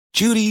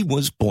Judy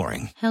was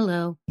boring.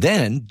 Hello.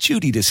 Then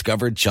Judy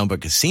discovered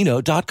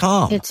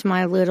ChumbaCasino.com. It's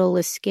my little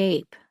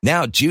escape.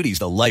 Now Judy's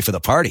the life of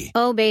the party.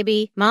 Oh,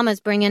 baby, mama's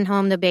bringing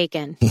home the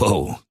bacon.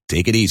 Whoa,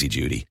 take it easy,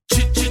 Judy.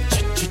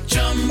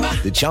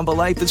 The Chumba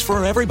life is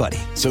for everybody.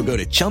 So go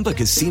to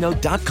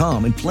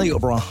ChumbaCasino.com and play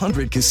over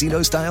 100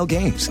 casino-style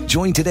games.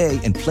 Join today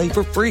and play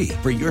for free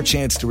for your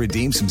chance to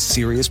redeem some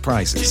serious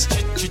prizes.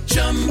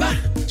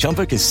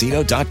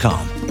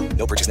 ChumbaCasino.com.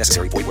 No purchase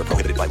necessary. Void where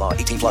prohibited by law.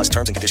 18 plus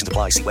terms and conditions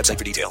apply. See website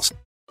for details.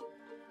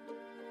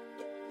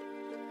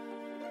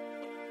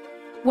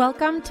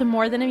 Welcome to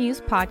More Than a Muse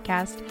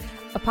podcast,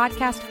 a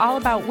podcast all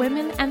about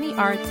women and the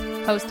arts,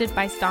 hosted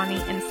by Stani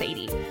and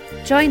Sadie.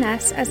 Join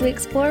us as we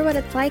explore what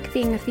it's like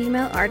being a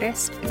female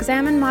artist,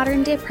 examine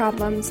modern-day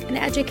problems, and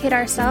educate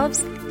ourselves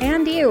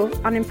and you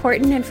on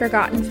important and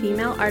forgotten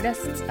female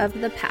artists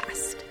of the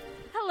past.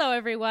 Hello,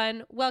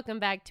 everyone. Welcome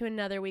back to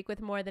another week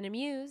with More Than a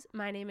Muse.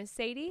 My name is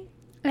Sadie.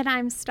 And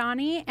I'm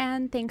Stani,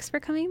 and thanks for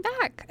coming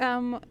back.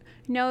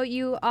 No,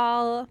 you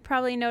all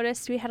probably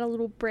noticed we had a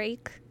little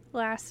break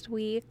last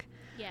week.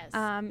 Yes.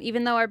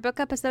 Even though our book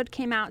episode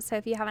came out, so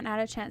if you haven't had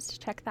a chance to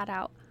check that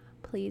out,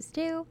 please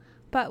do.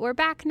 But we're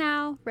back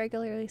now,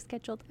 regularly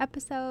scheduled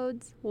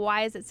episodes.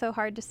 Why is it so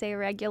hard to say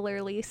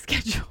regularly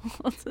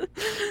scheduled?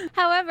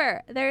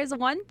 However, there is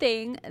one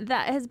thing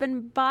that has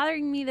been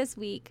bothering me this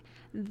week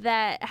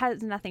that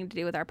has nothing to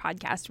do with our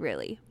podcast,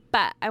 really.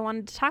 But I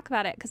wanted to talk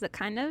about it because it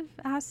kind of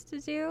has to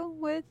do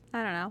with,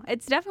 I don't know,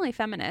 it's definitely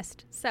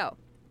feminist. So,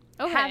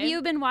 Have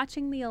you been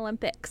watching the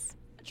Olympics?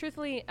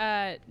 Truthfully,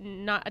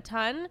 not a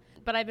ton,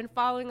 but I've been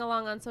following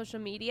along on social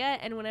media,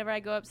 and whenever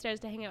I go upstairs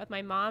to hang out with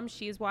my mom,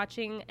 she's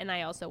watching, and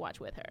I also watch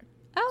with her.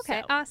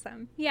 Okay,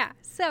 awesome. Yeah,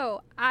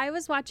 so I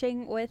was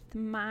watching with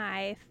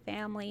my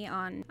family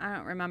on, I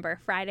don't remember,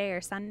 Friday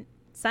or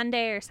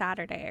Sunday or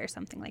Saturday or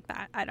something like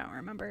that. I don't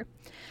remember.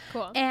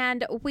 Cool.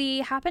 And we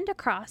happened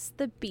across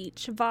the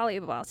beach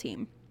volleyball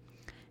team.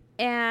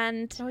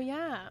 And oh,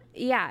 yeah.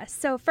 Yeah,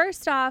 so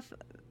first off,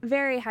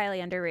 very highly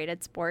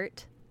underrated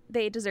sport.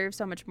 They deserve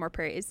so much more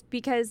praise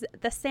because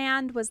the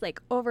sand was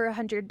like over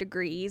 100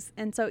 degrees.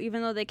 And so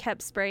even though they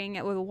kept spraying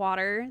it with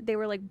water, they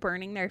were like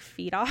burning their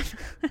feet off.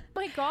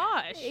 My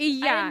gosh.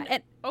 Yeah.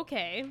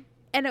 Okay.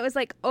 And it was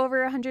like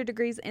over 100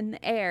 degrees in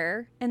the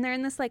air. And they're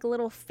in this like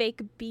little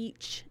fake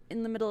beach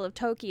in the middle of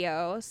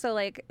Tokyo. So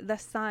like the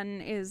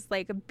sun is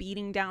like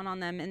beating down on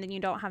them. And then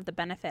you don't have the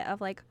benefit of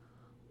like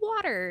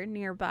water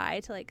nearby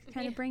to like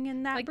kind of bring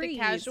in that like breeze.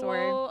 The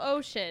casual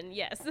ocean,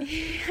 yes.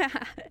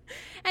 Yeah.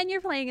 And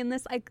you're playing in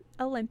this like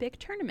Olympic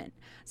tournament.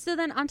 So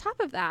then on top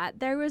of that,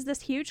 there was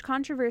this huge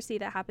controversy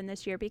that happened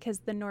this year because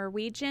the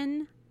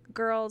Norwegian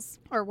girls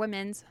or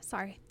women's,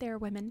 sorry, they're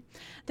women.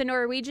 The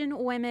Norwegian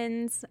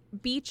women's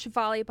beach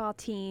volleyball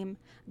team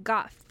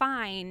got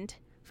fined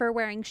for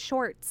wearing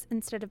shorts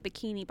instead of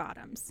bikini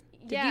bottoms.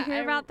 Did you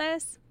hear about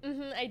this?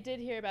 Mm-hmm, I did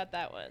hear about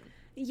that one.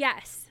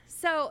 Yes.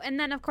 So, and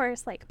then of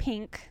course, like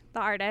Pink, the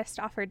artist,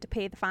 offered to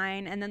pay the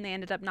fine, and then they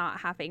ended up not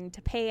having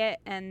to pay it,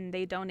 and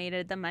they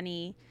donated the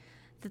money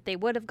that they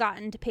would have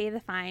gotten to pay the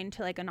fine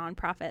to like a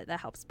nonprofit that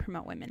helps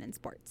promote women in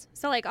sports.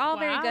 So like all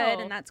very good,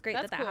 and that's great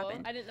that cool.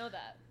 happened. I didn't know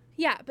that.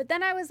 Yeah, but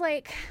then I was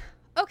like,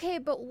 okay,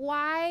 but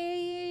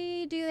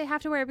why do they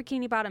have to wear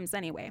bikini bottoms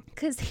anyway?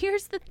 Because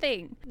here's the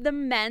thing. The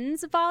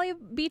men's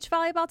beach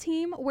volleyball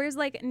team wears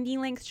like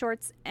knee-length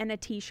shorts and a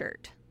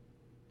t-shirt.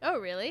 Oh,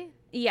 really?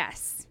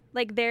 Yes.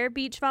 Like their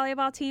beach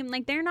volleyball team,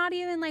 like they're not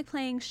even like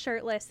playing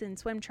shirtless in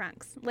swim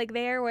trunks. Like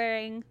they are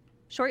wearing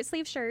short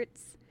sleeve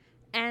shirts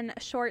and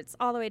shorts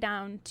all the way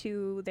down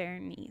to their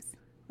knees.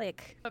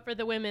 Like, but for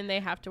the women, they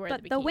have to wear the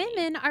bikini. But the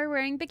women are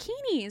wearing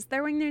bikinis.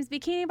 They're wearing these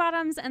bikini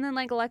bottoms and then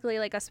like luckily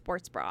like a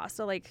sports bra.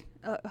 So like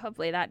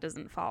hopefully that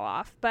doesn't fall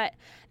off. But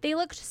they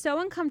looked so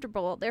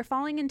uncomfortable. They're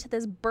falling into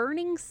this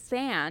burning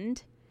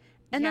sand.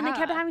 And then they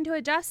kept having to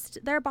adjust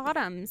their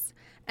bottoms.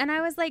 And I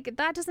was like,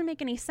 that doesn't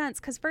make any sense.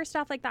 Because first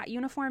off, like that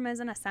uniform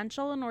isn't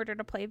essential in order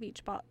to play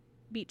beach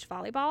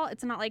volleyball.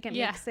 It's not like it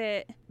makes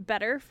it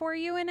better for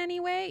you in any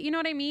way. You know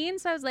what I mean?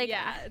 So I was like,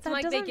 it's not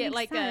like they get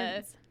like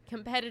a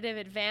competitive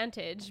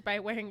advantage by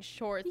wearing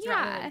shorts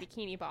rather than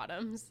bikini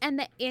bottoms. And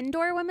the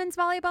indoor women's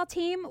volleyball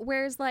team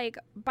wears like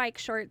bike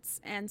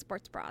shorts and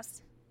sports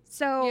bras.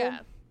 So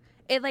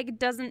it like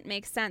doesn't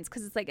make sense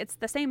because it's like it's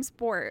the same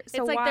sport.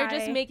 So it's like they're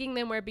just making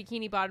them wear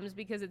bikini bottoms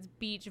because it's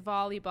beach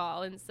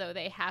volleyball, and so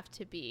they have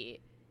to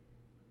be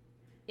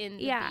in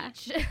the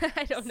beach.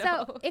 I don't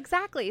know. So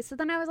exactly. So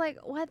then I was like,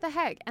 what the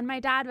heck? And my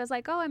dad was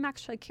like, oh, I'm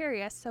actually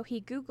curious. So he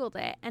Googled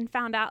it and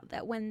found out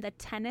that when the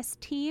tennis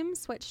team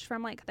switched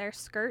from like their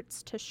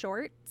skirts to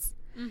shorts,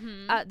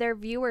 their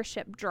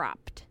viewership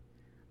dropped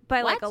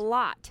by like a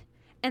lot.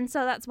 And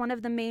so that's one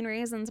of the main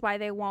reasons why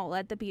they won't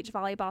let the beach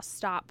volleyball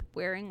stop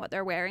wearing what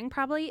they're wearing,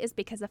 probably, is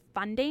because of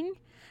funding.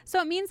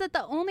 So it means that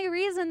the only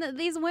reason that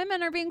these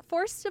women are being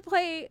forced to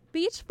play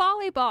beach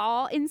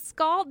volleyball in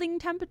scalding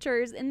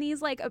temperatures in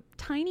these like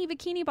tiny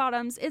bikini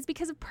bottoms is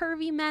because of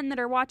pervy men that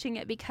are watching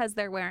it because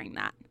they're wearing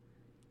that.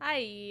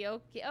 Okay.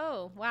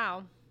 Oh,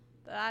 wow.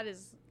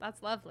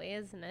 That's lovely,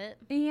 isn't it?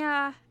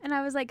 Yeah. And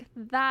I was like,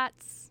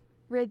 that's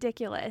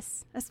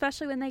ridiculous,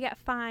 especially when they get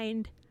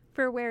fined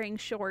for wearing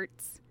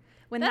shorts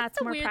when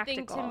that's more practical. That's the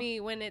weird thing to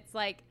me when it's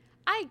like,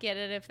 I get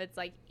it if it's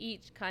like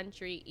each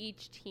country,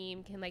 each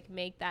team can like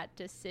make that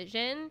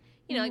decision.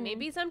 You know, like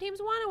maybe some teams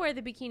want to wear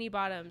the bikini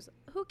bottoms.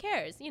 Who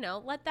cares? You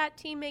know, let that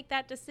team make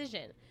that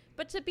decision.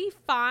 But to be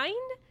fined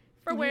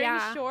for wearing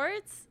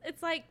shorts,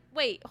 it's like,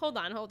 wait, hold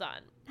on.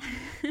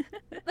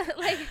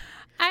 Like,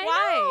 I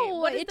why? know.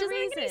 What is it the doesn't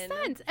reason? make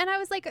any sense. And I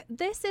was like,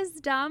 this is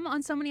dumb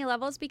on so many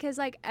levels because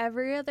like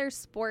every other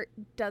sport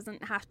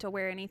doesn't have to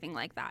wear anything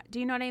like that. Do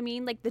you know what I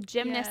mean? Like the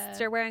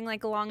gymnasts are wearing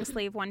like long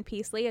sleeve one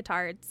piece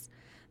leotards.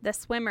 The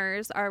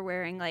swimmers are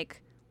wearing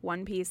like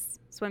one piece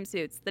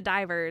swimsuits. The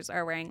divers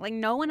are wearing like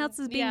no one else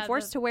is being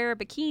forced to wear a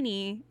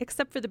bikini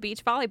except for the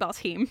beach volleyball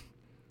team.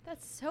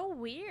 That's so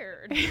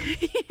weird.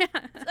 Yeah.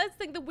 That's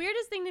like the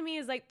weirdest thing to me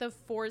is like the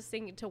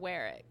forcing to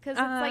wear it. Because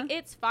it's like,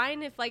 it's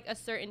fine if like a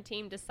certain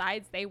team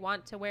decides they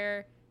want to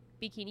wear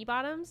bikini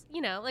bottoms, you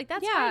know, like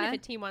that's fine if a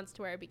team wants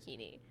to wear a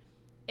bikini.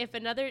 If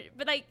another,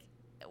 but like,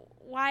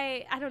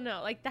 why? I don't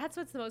know. Like that's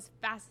what's the most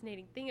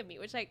fascinating thing of me,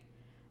 which like,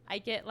 I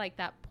get like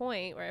that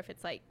point where if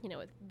it's like, you know,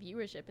 with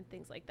viewership and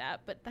things like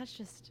that, but that's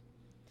just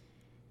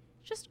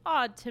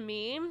odd to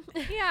me.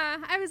 Yeah.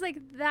 I was like,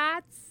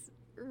 that's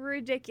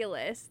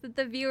ridiculous that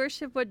the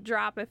viewership would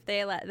drop if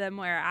they let them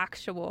wear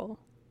actual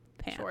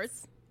pants.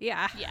 Shorts.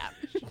 Yeah. Yeah.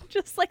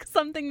 Just like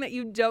something that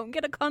you don't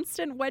get a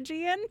constant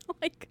wedgie in.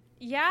 Like,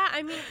 yeah,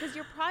 I mean, because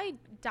you're probably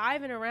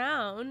diving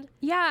around.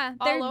 Yeah,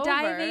 they're all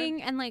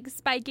diving and like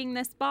spiking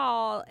this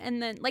ball,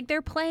 and then like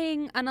they're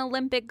playing an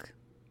Olympic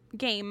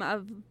game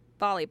of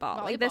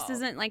volleyball. Like this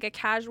isn't like a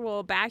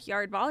casual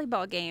backyard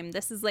volleyball game.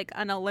 This is like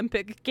an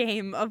Olympic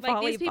game of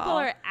volleyball. These people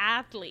are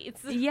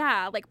athletes.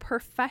 Yeah, like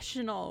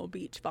professional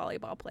beach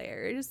volleyball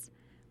players,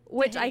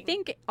 which I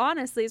think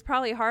honestly is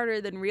probably harder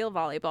than real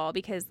volleyball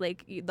because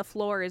like the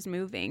floor is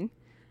moving.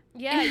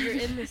 Yeah, you're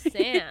in the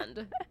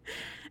sand.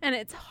 And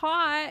it's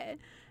hot.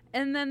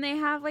 And then they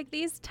have like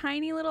these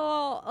tiny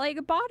little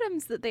like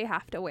bottoms that they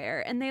have to wear,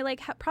 and they like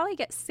probably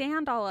get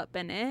sand all up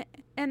in it.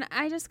 And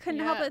I just couldn't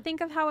help but think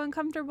of how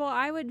uncomfortable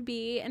I would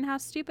be and how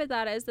stupid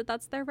that is that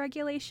that's their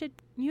regulation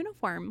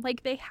uniform.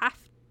 Like they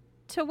have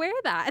to wear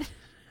that.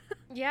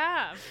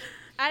 Yeah.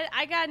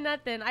 I got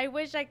nothing. I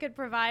wish I could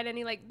provide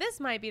any like this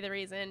might be the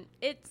reason.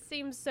 It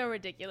seems so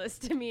ridiculous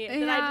to me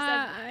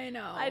that I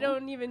know. I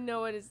don't even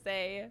know what to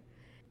say.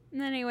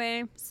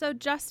 Anyway, so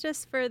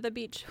justice for the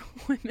beach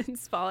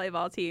women's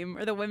volleyball team,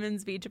 or the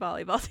women's beach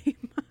volleyball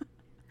team.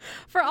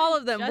 For all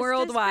of them, justice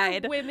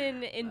worldwide. For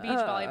women in beach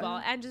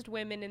volleyball and just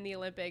women in the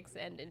Olympics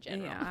and in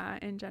general. Yeah,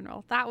 in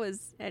general. That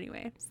was,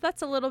 anyway. So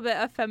that's a little bit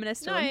of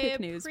feminist Olympic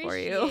news for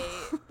you.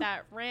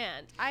 That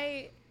rant.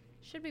 I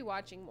should be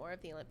watching more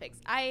of the Olympics.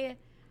 I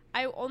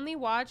only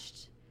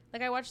watched...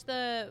 Like, I watched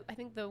I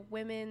think the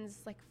women's,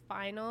 like,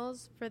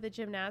 finals for the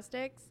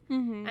gymnastics.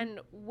 Mm-hmm.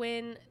 And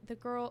when the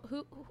girl,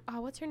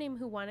 what's her name,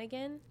 who won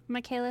again?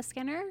 Michaela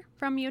Skinner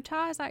from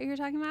Utah? Is that what you're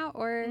talking about?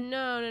 Or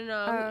No.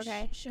 Oh,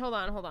 okay. Hold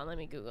on. Let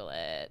me Google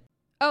it.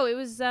 Oh, it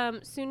was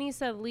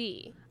Sunisa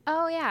Lee.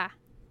 Oh, yeah.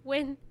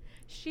 When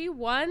she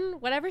won,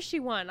 whatever she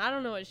won, I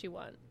don't know what she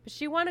won. But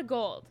she won a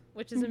gold,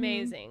 which is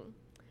amazing.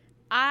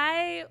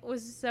 I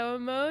was so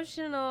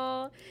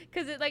emotional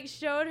because it like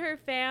showed her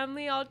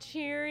family all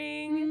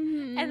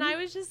cheering, and I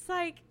was just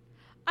like,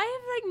 I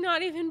have like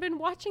not even been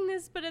watching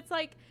this, but it's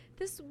like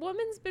this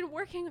woman's been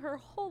working her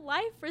whole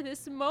life for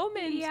this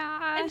moment,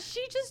 and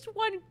she just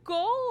won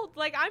gold.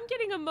 Like I'm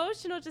getting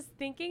emotional just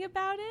thinking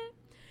about it.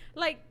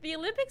 Like the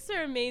Olympics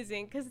are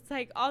amazing because it's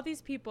like all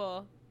these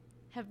people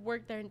have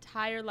worked their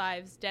entire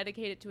lives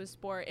dedicated to a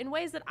sport in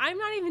ways that I'm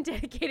not even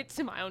dedicated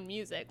to my own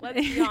music. Let's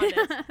be honest.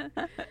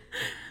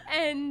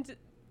 And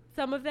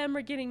some of them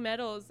are getting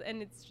medals,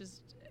 and it's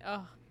just,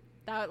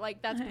 that's probably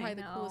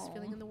the coolest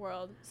feeling in the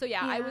world. So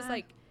yeah, I was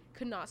like,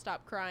 could not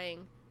stop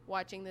crying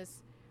watching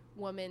this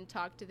woman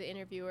talk to the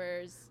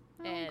interviewers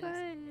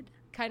and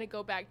kind of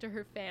go back to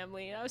her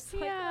family. And I was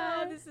like,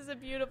 oh, this is a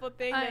beautiful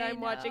thing that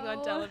I'm watching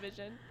on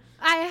television.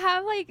 I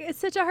have like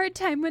such a hard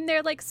time when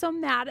they're like so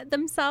mad at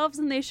themselves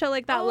and they show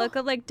like that look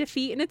of like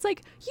defeat, and it's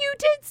like, you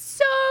did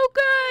so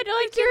good,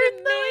 like you're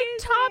in the like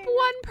top 1%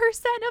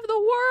 of the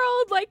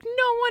world, like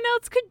no one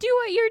else could do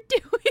what you're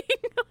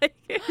doing. Like,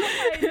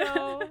 I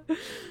know.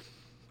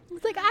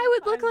 It's like, I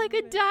would look like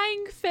a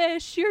dying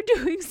fish. You're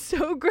doing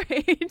so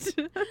great.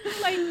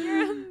 Like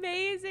you're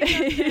amazing up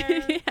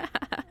there. Yeah.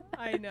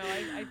 I know.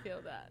 I feel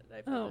that.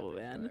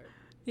 Man.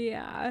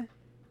 Yeah.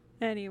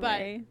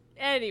 Anyway.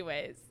 But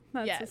anyways.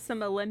 That's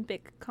some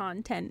Olympic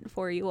content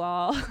for you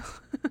all.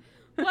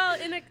 Well,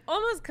 in an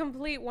almost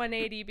complete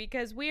 180,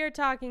 because we are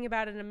talking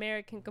about an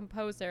American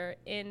composer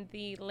in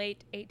the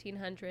late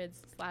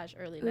 1800s /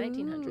 early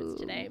 1900s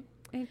today.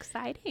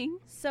 Exciting.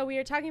 So we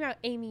are talking about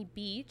Amy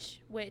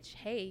Beach, which,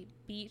 hey,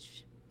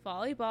 beach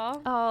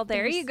volleyball. Oh,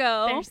 there you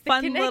go.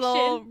 Fun connection.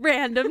 Little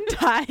random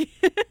tie.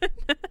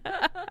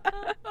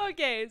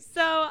 Okay,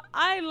 so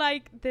I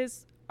like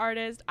this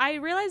artist. I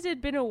realized it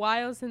had been a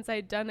while since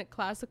I'd done a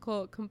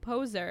classical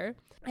composer,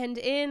 and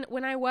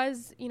when I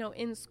was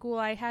in school,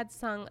 I had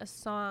sung a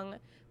song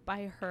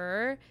by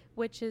her,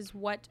 which is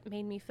what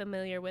made me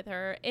familiar with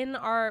her.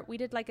 We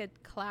did like a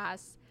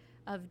class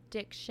of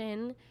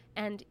diction,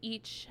 and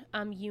each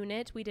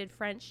unit we did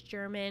French,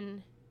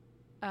 German,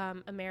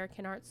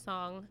 American art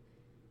song,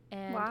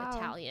 and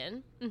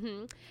Italian.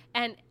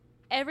 And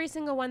every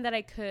single one that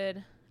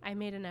I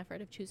made an effort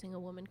of choosing a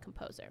woman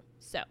composer.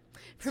 So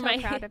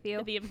proud of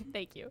you.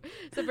 Thank you.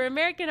 So for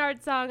American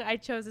art song, I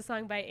chose a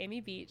song by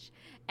Amy Beach,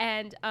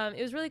 and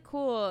it was really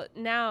cool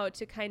now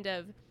to kind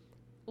of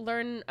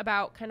learn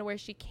about kind of where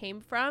she came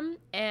from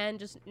and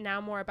just now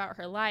more about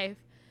her life.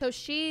 So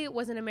she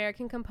was an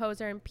American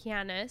composer and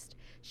pianist.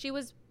 She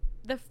was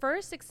the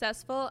first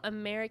successful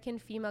American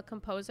female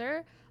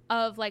composer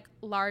of like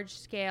large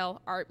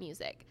scale art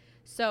music.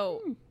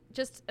 So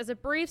just as a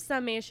brief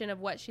summation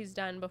of what she's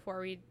done before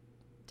we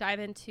dive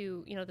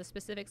into, the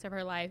specifics of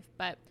her life,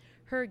 but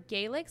her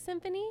Gaelic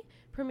Symphony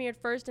premiered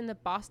first in the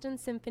Boston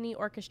Symphony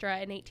Orchestra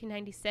in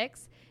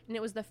 1896, and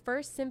it was the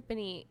first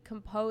symphony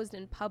composed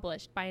and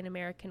published by an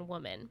American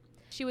woman.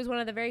 She was one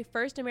of the very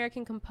first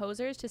American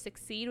composers to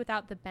succeed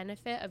without the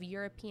benefit of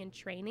European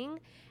training,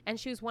 and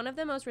she was one of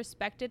the most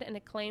respected and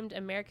acclaimed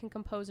American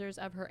composers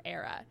of her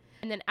era.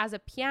 And then as a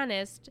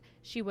pianist,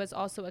 she was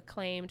also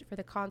acclaimed for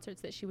the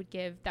concerts that she would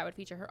give that would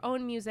feature her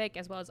own music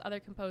as well as other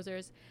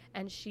composers,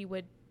 and she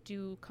would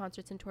do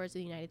concerts and tours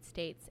in the United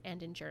States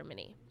and in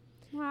Germany.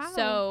 Wow.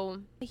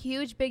 So a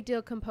huge big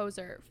deal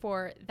composer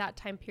for that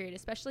time period,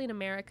 especially in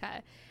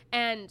America.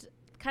 And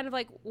kind of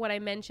like what I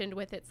mentioned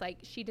with it's like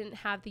she didn't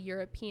have the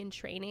European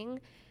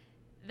training.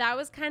 That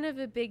was kind of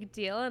a big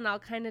deal, and I'll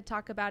kind of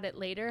talk about it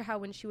later, how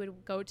when she would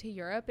go to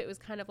Europe, it was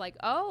kind of like,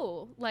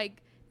 oh,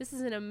 like this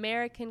is an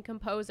American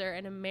composer,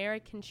 an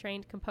American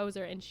trained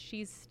composer, and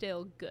she's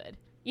still good.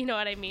 You know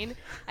what I mean?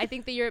 I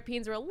think the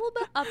Europeans were a little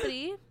bit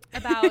uppity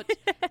about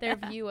their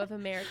view of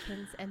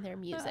Americans and their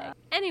music.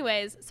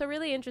 Anyways, so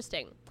really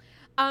interesting.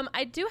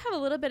 I do have a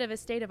little bit of a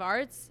state of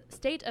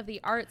the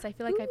arts. I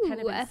feel like I've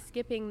kind of been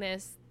skipping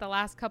the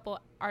last couple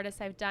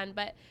artists I've done,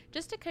 but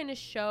just to kind of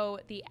show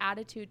the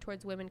attitude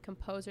towards women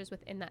composers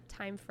within that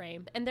time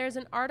frame. And there's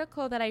an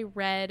article that I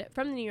read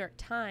from the New York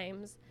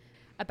Times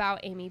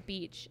about Amy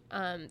Beach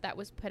that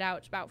was put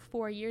out about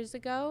 4 years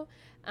ago.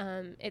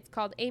 It's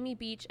called Amy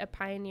Beach, a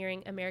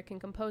Pioneering American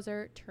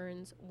Composer,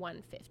 Turns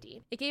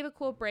 150. It gave a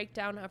cool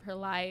breakdown of her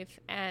life,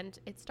 and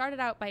it started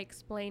out by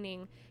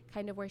explaining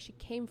kind of where she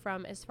came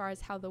from as far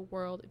as how the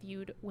world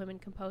viewed women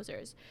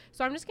composers.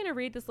 So I'm just going to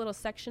read this little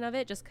section of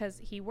it just because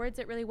he words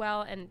it really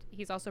well, and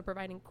he's also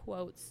providing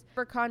quotes.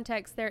 For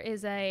context, there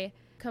is a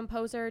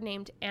composer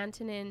named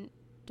Antonin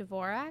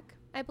Dvorak,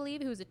 I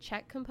believe, who's a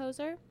Czech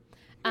composer.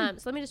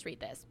 So let me just read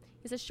this.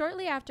 He says,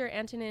 shortly after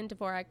Antonin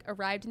Dvorak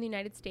arrived in the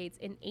United States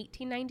in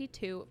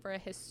 1892 for a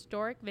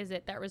historic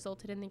visit that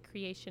resulted in the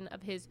creation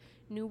of his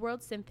New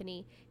World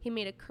Symphony, he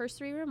made a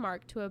cursory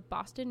remark to a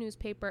Boston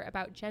newspaper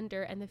about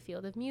gender and the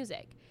field of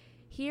music.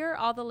 Here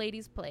all the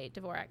ladies play,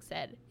 Dvorak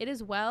said. It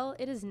is well,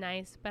 it is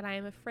nice, but I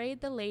am afraid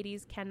the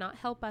ladies cannot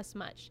help us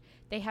much.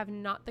 They have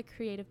not the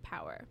creative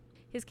power.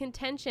 His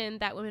contention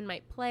that women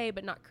might play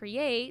but not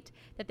create,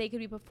 that they could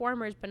be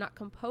performers but not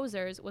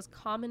composers, was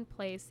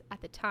commonplace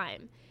at the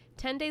time.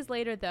 10 days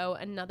later, though,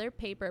 another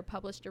paper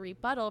published a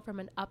rebuttal from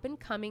an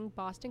up-and-coming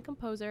Boston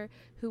composer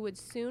who would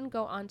soon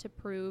go on to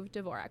prove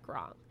Dvorak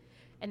wrong.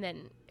 And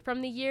then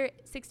from the year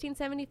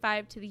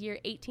 1675 to the year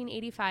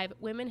 1885,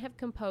 women have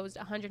composed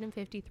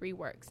 153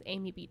 works,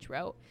 Amy Beach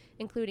wrote,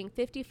 including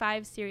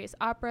 55 serious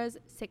operas,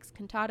 6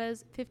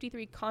 cantatas,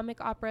 53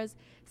 comic operas,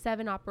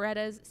 7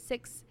 operettas,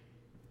 6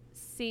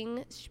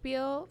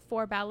 Singspiel,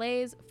 4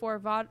 ballets, 4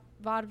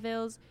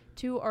 vaudevilles,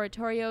 2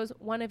 oratorios,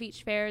 1 of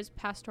each fairs,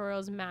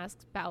 pastorals,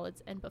 masques,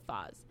 ballads, and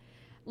buffets.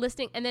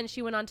 And then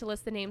she went on to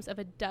list the names of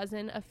a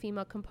dozen of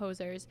female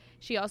composers.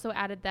 She also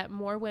added that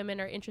more women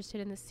are interested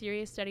in the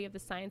serious study of the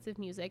science of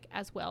music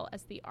as well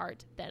as the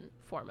art than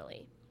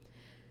formerly.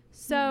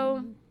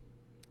 So,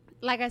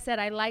 like I said,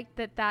 I like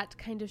that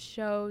kind of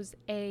shows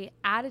a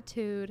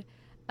attitude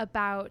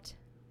about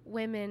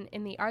women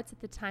in the arts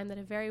at the time, that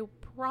a very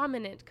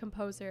prominent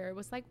composer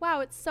was like, wow,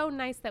 it's so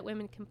nice that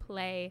women can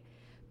play,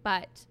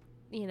 but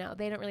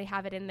they don't really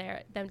have it in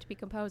them to be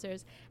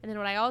composers. And then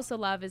what I also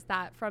love is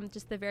that from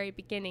just the very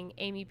beginning,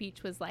 Amy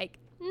Beach was like,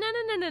 no.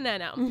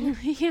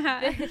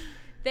 Yeah.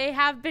 They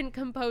have been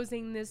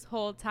composing this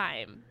whole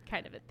time,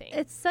 kind of a thing.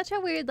 It's such a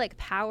weird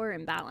power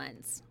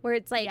imbalance where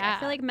it's like, I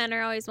feel like men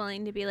are always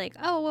willing to be like,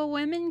 oh, well,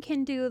 women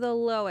can do the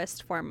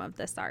lowest form of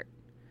this art.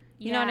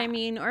 You know what I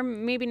mean? Or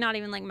maybe not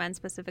even men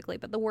specifically,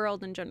 but the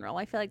world in general.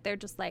 I feel like they're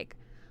just like,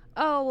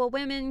 oh, well,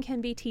 women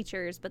can be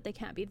teachers, but they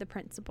can't be the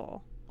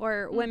principal.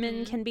 Or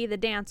women can be the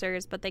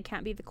dancers, but they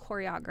can't be the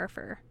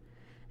choreographer.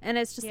 And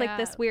it's just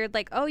this weird,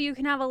 oh, you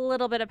can have a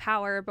little bit of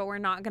power, but we're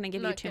not going to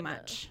give you too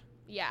much.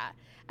 Yeah.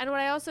 And what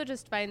I also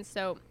just find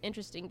so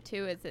interesting,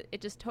 too, is that it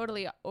just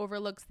totally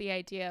overlooks the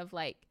idea of,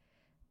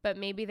 but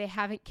maybe they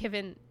haven't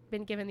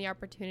been given the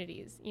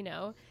opportunities,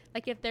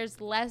 if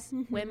there's less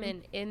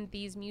women in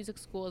these music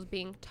schools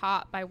being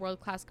taught by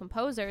world-class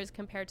composers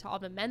compared to all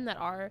the men that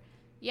are,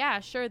 yeah,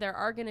 sure, there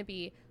are going to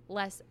be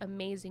less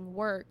amazing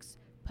works,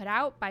 put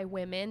out by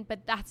women,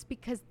 but that's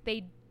because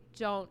they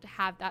don't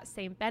have that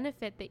same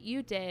benefit that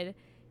you did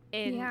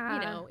in,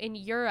 in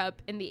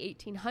Europe in the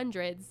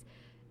 1800s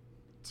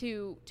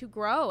to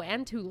grow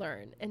and to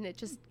learn. And it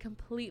just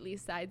completely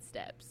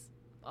sidesteps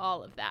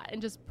all of that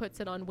and just puts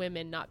it on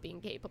women not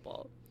being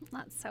capable.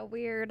 That's so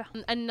weird.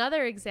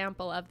 Another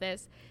example of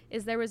this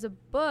is there was a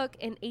book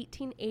in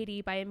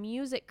 1880 by a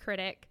music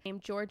critic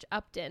named George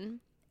Upton,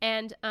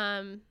 and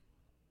I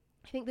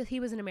think that he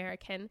was an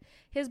American.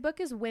 His book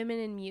is Women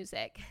in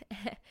Music,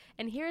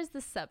 and here's the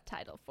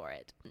subtitle for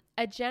it.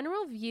 A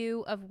general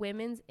view of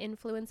women's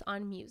influence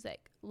on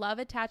music, love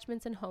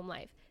attachments and home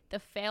life, the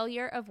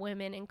failure of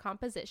women in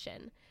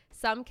composition,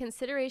 some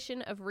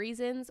consideration of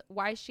reasons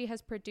why she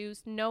has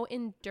produced no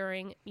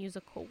enduring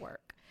musical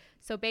work.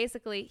 So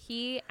basically,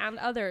 he and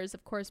others,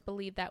 of course,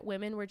 believed that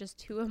women were just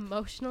too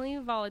emotionally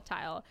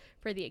volatile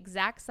for the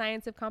exact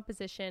science of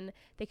composition.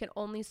 They could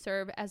only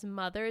serve as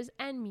mothers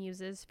and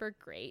muses for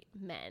great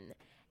men.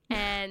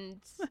 And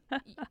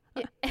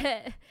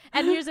and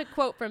here's a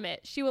quote from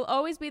it. She will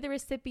always be the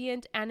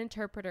recipient and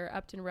interpreter,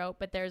 Upton wrote,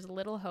 but there's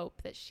little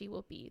hope that she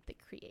will be the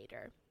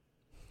creator.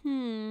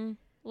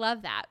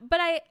 Love that.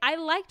 But I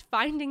liked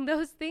finding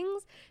those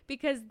things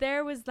because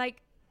there was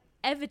like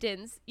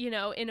evidence,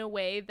 in a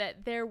way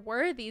that there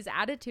were these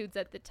attitudes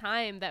at the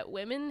time that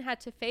women had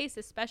to face,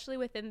 especially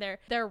within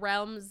their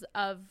realms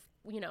of,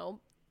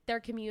 their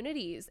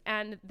communities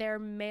and their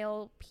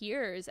male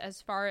peers,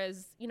 as far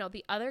as,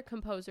 the other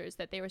composers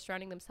that they were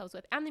surrounding themselves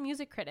with, and the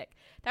music critic.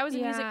 That was a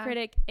music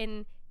critic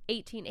in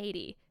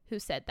 1880 who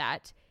said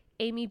that.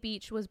 Amy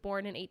Beach was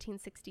born in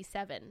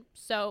 1867.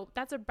 So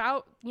that's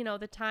about,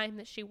 the time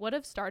that she would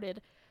have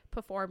started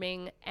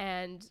performing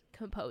and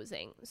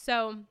composing.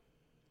 So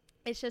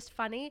it's just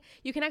funny.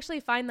 You can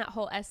actually find that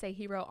whole essay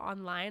he wrote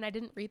online. I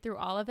didn't read through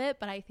all of it,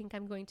 but I think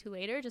I'm going to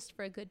later just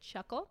for a good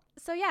chuckle.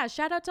 So yeah,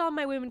 shout out to all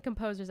my women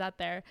composers out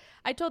there.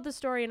 I told the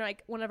story in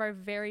like one of our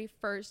very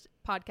first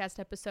podcast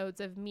episodes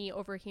of me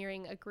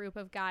overhearing a group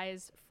of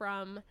guys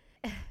from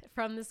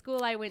the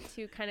school I went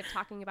to kind of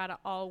talking about an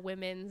all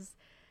women's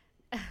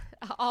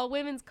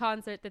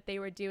concert that they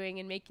were doing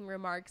and making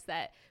remarks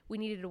that we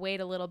needed to wait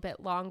a little bit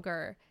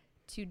longer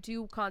to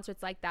do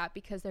concerts like that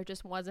because there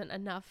just wasn't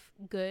enough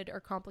good or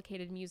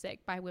complicated music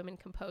by women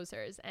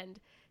composers,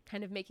 and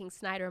kind of making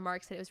snide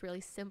remarks that it was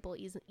really simple,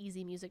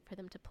 easy music for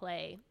them to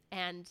play.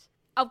 And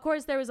of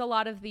course there was a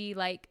lot of the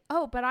like,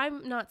 oh, but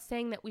I'm not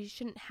saying that we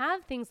shouldn't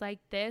have things like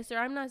this, or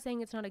I'm not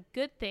saying it's not a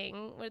good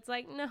thing. It's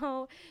like,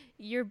 no,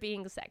 you're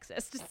being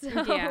sexist.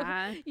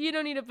 So you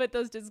don't need to put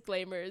those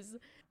disclaimers.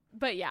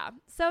 But yeah,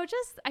 so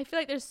just, I feel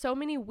like there's so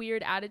many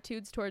weird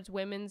attitudes towards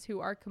women who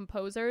are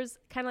composers,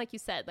 kind of like you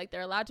said, like they're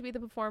allowed to be the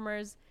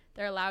performers,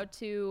 they're allowed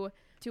to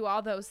do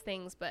all those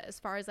things, but as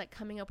far as like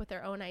coming up with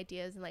their own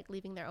ideas and like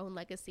leaving their own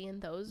legacy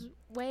in those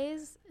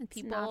ways,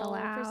 people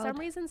for some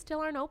reason still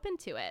aren't open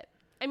to it.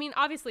 I mean,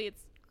 obviously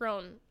it's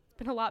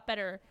been a lot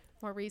better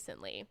more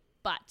recently,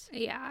 but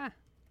yeah,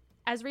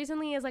 as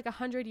recently as like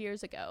 100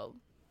 years ago,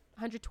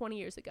 120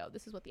 years ago,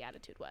 this is what the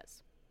attitude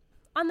was.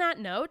 On that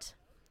note,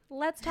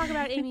 let's talk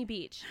about Amy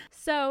Beach.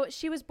 So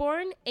she was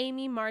born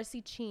Amy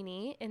Marcy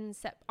Cheney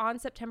on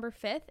September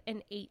 5th in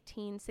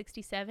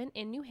 1867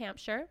 in New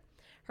Hampshire.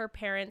 Her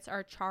parents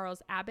are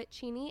Charles Abbott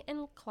Cheney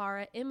and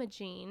Clara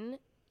Imogene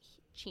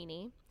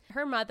Cheney.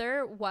 Her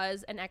mother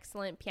was an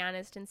excellent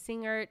pianist and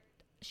singer.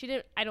 She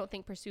didn't, I don't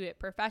think, pursue it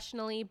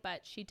professionally,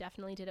 but she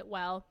definitely did it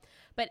well.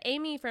 But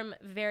Amy, from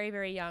very,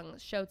 very young,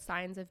 showed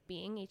signs of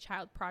being a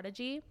child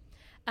prodigy.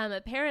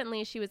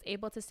 Apparently, she was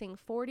able to sing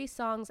 40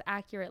 songs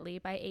accurately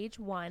by age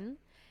 1.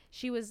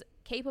 She was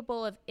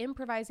capable of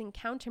improvising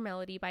counter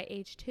melody by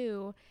age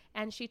 2,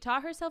 and she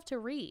taught herself to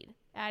read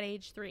at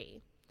age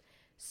 3.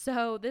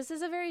 So this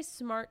is a very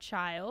smart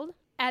child.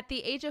 At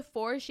the age of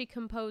 4, she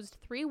composed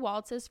 3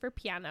 waltzes for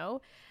piano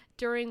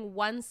during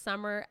one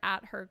summer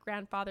at her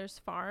grandfather's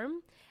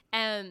farm.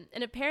 And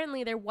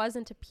apparently there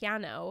wasn't a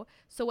piano.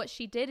 So what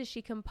she did is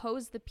she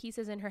composed the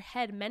pieces in her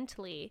head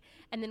mentally.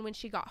 And then when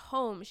she got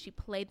home, she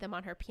played them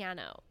on her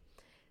piano.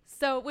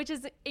 So, which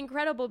is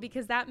incredible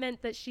because that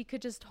meant that she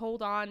could just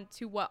hold on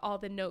to what all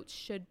the notes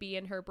should be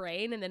in her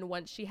brain. And then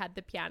once she had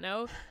the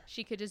piano,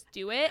 she could just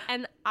do it.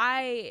 And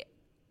I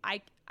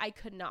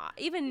could not.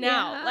 Even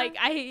now, like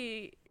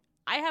I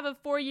have a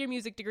 4-year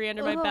music degree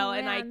under my belt,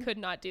 and I could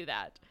not do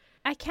that.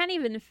 I can't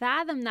even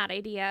fathom that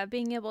idea of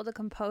being able to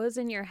compose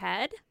in your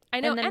head. I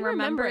know, and then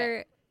remember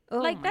it.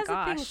 Like, that's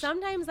the thing.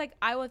 Sometimes, like,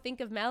 I will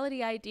think of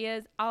melody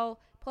ideas.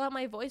 I'll pull out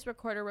my voice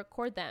recorder,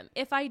 record them.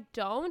 If I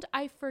don't,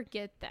 I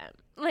forget them.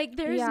 Like,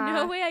 there's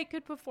no way I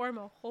could perform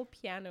a whole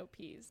piano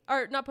piece.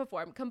 Or not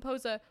perform,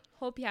 compose a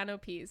whole piano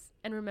piece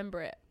and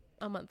remember it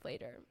a month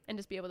later and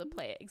just be able to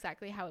play it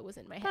exactly how it was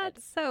in my head.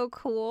 That's so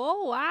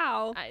cool.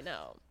 Wow. I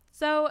know.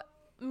 So,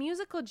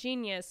 musical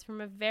genius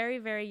from a very,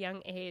 very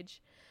young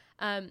age.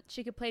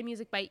 She could play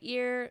music by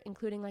ear,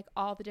 including like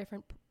all the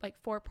different like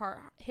 4-part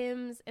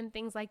hymns and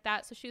things like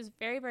that. So she was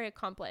very, very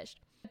accomplished.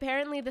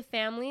 Apparently the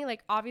family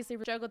like obviously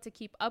struggled to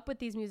keep up with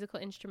these musical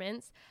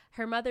instruments.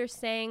 Her mother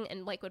sang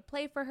and like would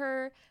play for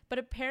her, but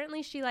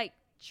apparently she like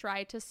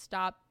try to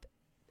stop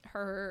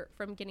her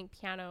from getting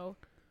piano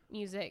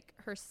music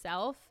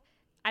herself.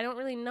 I don't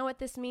really know what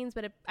this means,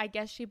 but I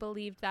guess she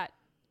believed that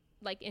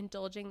like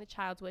indulging the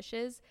child's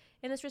wishes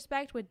in this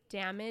respect would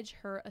damage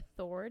her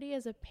authority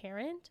as a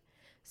parent.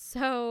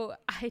 So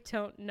I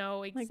don't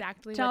know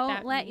exactly what that means.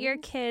 Don't let your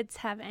kids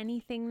have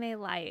anything they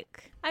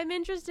like. I'm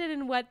interested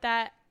in what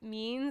that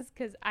means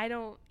because I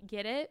don't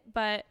get it,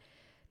 but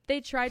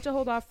they tried to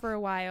hold off for a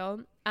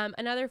while.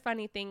 Another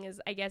funny thing is,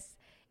 I guess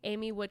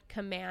Amy would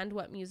command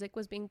what music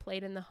was being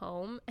played in the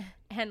home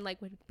and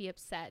like would be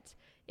upset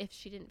if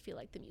she didn't feel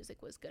like the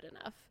music was good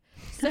enough.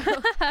 So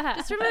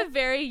just from a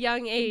very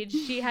young age,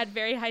 she had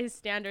very high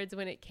standards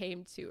when it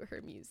came to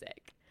her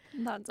music.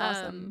 That's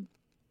awesome.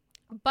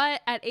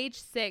 But at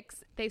age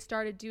 6, she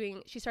started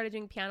doing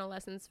piano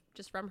lessons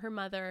just from her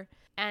mother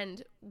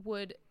and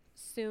would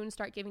soon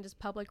start giving just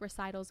public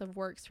recitals of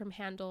works from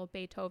Handel,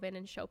 Beethoven,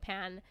 and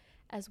Chopin,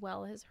 as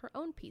well as her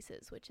own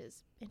pieces, which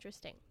is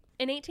interesting.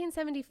 In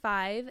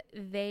 1875,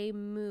 their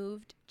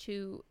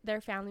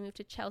family moved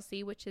to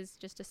Chelsea, which is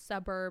just a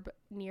suburb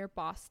near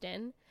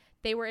Boston.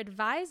 They were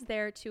advised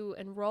there to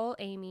enroll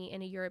Amy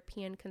in a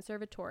European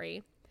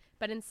conservatory,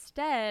 but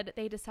instead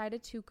they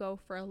decided to go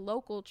for a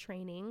local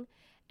training,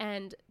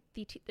 and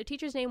the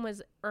teacher's name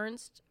was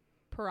Ernst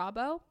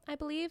Parabo, I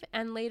believe,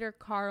 and later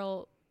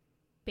Karl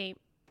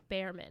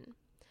Behrman.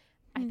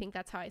 I think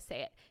that's how I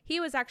say it. He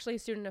was actually a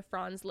student of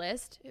Franz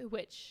Liszt,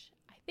 which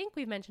I think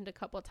we've mentioned a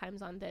couple of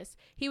times on this.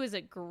 He was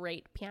a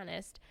great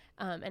pianist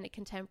and a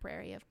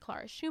contemporary of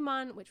Clara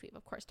Schumann, which we've,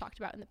 of course, talked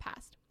about in the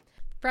past.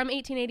 From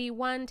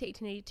 1881 to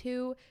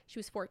 1882, she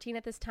was 14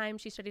 at this time.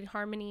 She studied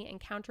harmony and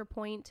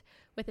counterpoint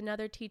with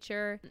another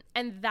teacher.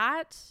 And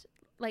that,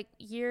 like,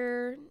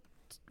 1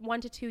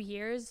 to 2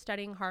 years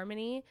studying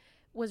harmony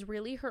was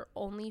really her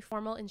only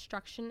formal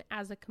instruction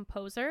as a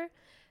composer.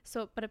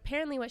 But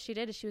apparently what she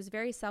did is she was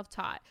very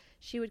self-taught.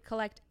 She would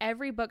collect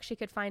every book she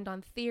could find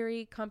on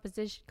theory,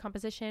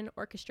 composition,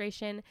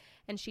 orchestration,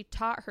 and she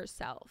taught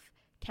herself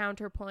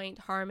counterpoint,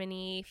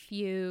 harmony,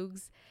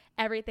 fugues,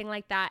 everything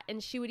like that.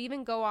 And she would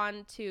even go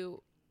on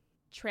to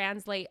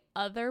translate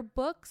other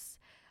books.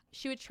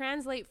 She would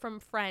translate from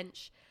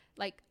French,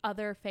 like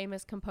other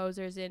famous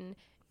composers in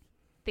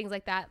things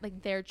like that,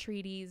 like their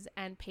treatises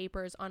and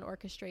papers on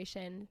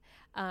orchestration,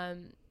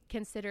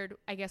 considered,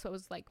 I guess, what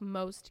was like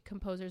most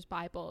composers'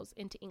 Bibles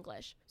into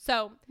English.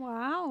 So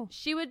wow,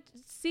 she would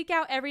seek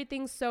out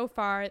everything so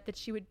far that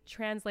she would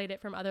translate it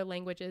from other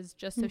languages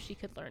just so she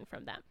could learn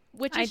from them,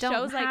 which I don't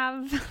shows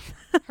have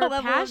like her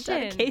level passion,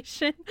 of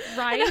dedication,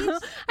 right?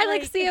 I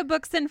like see a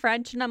books in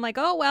French and I'm like,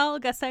 oh well,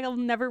 guess I'll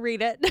never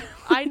read it.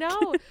 I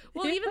know.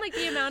 Well, even like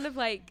the amount of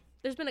like,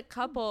 there's been a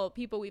couple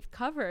people we've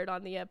covered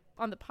on the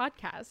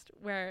podcast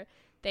where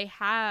they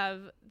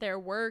have their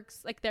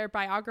works, like their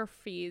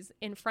biographies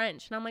in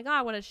French. And I'm like,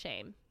 oh, what a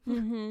shame.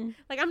 Mm-hmm.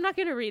 Like, I'm not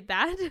going to read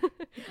that.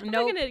 I'm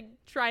not going to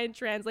try and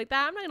translate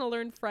that. I'm not going to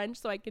learn French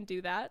so I can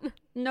do that.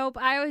 Nope.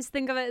 I always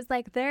think of it as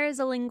like, there is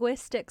a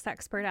linguistics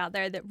expert out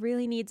there that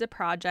really needs a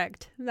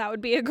project. That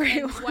would be a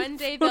great one. One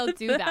day they'll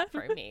do that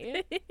for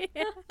me.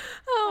 Yeah.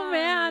 Oh,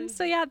 man.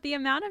 So, yeah, the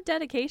amount of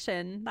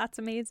dedication. That's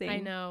amazing. I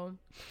know.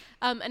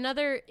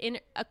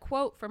 A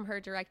quote from her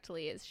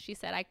directly is, she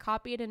said, "I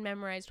copied and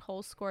memorized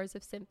whole scores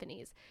of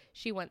symphonies."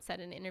 She once said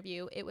in an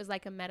interview, it was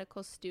like a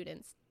medical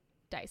student's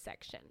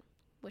dissection,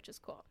 which is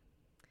cool.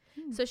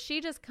 So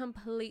she just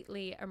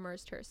completely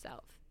immersed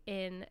herself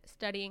in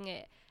studying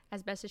it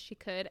as best as she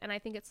could. And I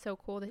think it's so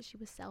cool that she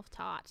was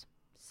self-taught.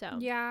 So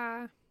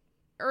yeah.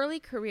 Early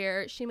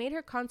career, she made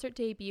her concert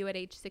debut at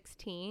age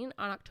 16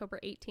 on October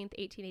 18th,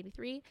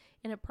 1883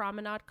 in a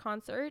promenade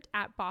concert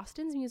at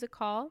Boston's Music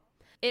Hall.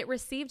 It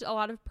received a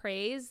lot of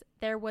praise.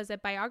 There was a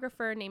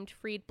biographer named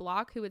Fried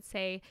Bloch who would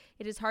say,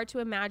 "It is hard to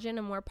imagine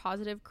a more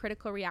positive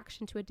critical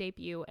reaction to a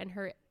debut," and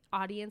her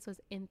audience was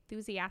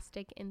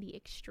enthusiastic in the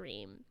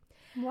extreme.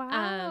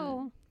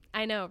 Wow.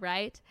 I know,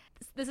 right?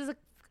 This is an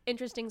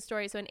interesting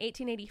story. So in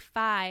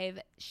 1885,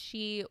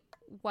 she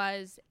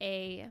was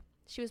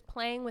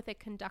playing with a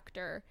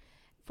conductor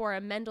for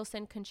a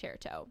Mendelssohn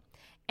concerto.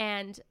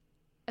 And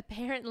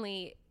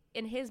apparently,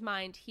 in his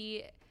mind,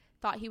 he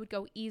thought he would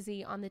go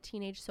easy on the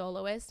teenage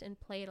soloist and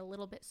play it a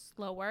little bit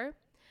slower.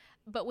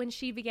 But when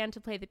she began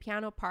to play the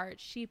piano part,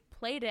 she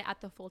played it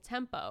at the full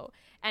tempo.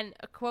 And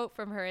a quote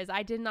from her is,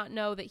 "I did not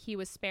know that he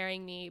was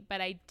sparing me,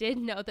 but I did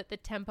know that the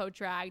tempo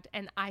dragged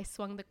and I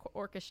swung the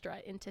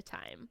orchestra into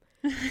time."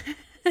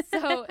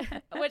 So,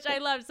 which I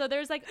loved. So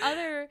there's like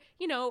other,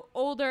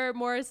 older,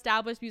 more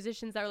established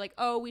musicians that were like,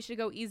 "Oh, we should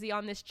go easy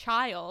on this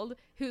child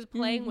who's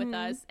playing with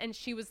us." And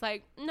she was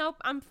like, "Nope,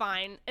 I'm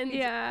fine."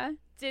 And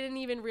didn't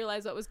even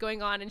realize what was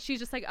going on. And she's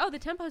just like, "Oh, the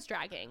tempo's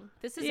dragging.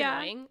 This is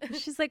annoying."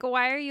 She's like,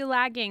 "Why are you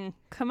lagging?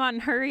 Come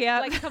on, hurry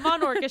up." Like, come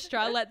on,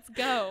 orchestra, let's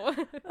go.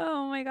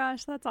 Oh my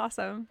gosh, that's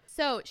awesome.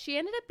 So she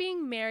ended up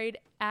being married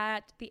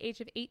at the age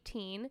of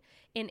 18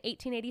 in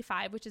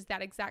 1885, which is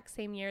that exact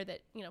same year that,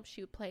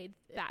 she played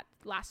that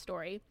last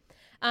story.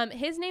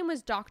 His name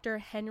was Dr.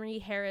 Henry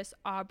Harris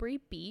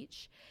Aubrey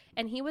Beach,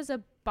 and he was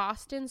a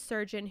Boston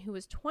surgeon who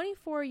was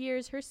 24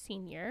 years her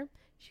senior.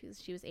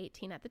 She was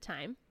 18 at the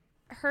time.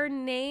 Her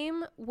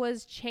name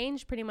was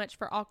changed pretty much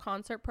for all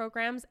concert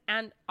programs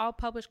and all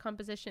published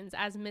compositions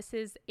as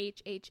Mrs.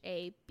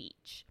 HHA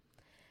Beach,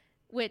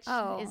 which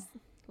is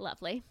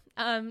lovely.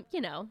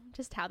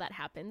 Just how that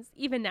happens.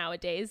 Even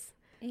nowadays,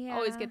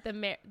 always get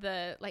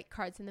the like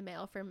cards in the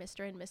mail for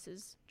Mr. and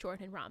Mrs.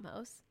 Jordan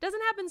Ramos.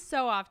 Doesn't happen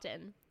so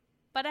often,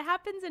 but it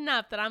happens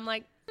enough that I'm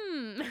like,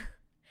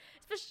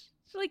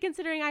 especially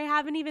considering I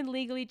haven't even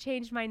legally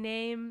changed my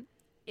name.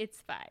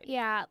 It's fine.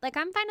 Yeah, like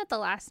I'm fine with the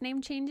last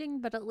name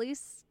changing, but at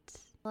least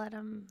let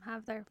them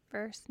have their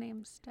first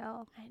name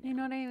still. You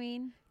know what I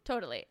mean?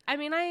 Totally. I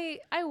mean, I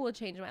will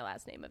change my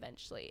last name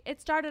eventually.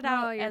 It started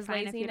out as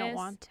fine laziness. if you don't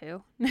want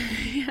to.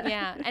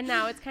 Yeah, and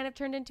now it's kind of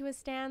turned into a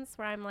stance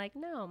where I'm like,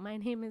 no, my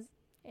name is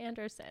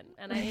Anderson,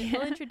 and I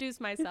will introduce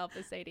myself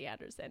as Sadie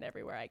Anderson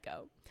everywhere I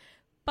go.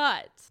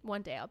 But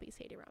one day I'll be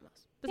Sadie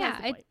Ramos. Besides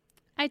the point.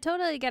 I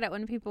totally get it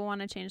when people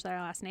want to change their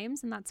last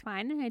names, and that's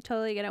fine. And I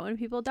totally get it when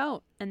people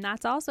don't, and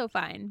that's also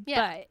fine.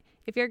 Yeah. But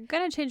if you're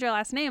going to change your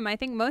last name, I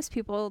think most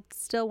people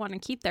still want to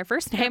keep their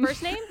first name. Their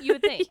first name, you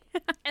would think.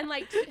 And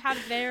like have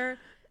their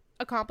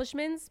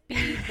accomplishments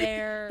be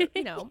their,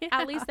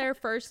 at least their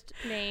first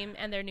name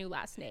and their new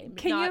last name.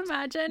 Can you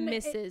imagine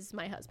Mrs.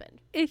 my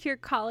husband? If your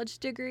college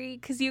degree,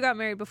 because you got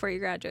married before you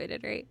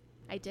graduated, right?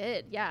 I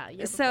did, yeah.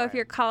 So if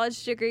your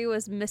college degree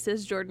was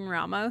Mrs. Jordan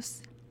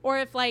Ramos. Or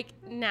if, like,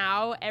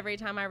 now, every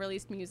time I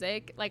released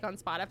music, like, on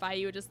Spotify,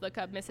 you would just look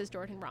up Mrs.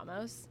 Jordan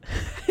Ramos.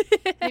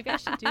 Maybe I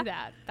should do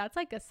that. That's,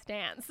 like, a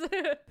stance.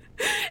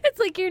 It's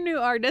like your new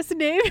artist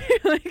name.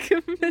 Like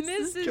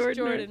Mrs.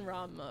 Jordan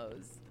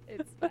Ramos.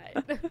 It's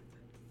fine.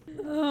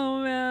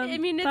 Oh, man. I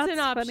mean, it's an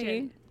option.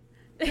 Funny.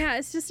 Yeah,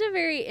 it's just a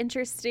very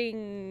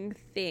interesting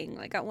thing.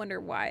 Like, I wonder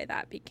why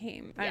that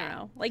became, I don't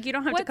know. Like, you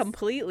don't have to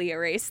completely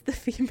erase the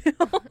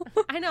female.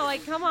 I know,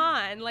 like, come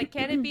on. Like,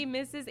 can it be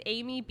Mrs.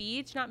 Amy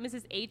Beach, not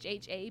Mrs.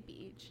 HHA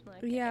Beach? Like,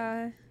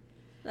 yeah,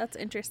 that's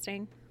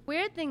interesting.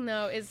 Weird thing,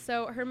 though, is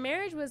so her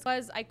marriage was,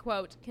 I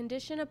quote,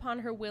 conditioned upon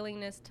her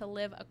willingness to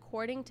live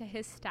according to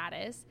his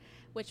status,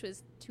 which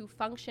was to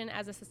function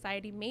as a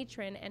society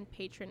matron and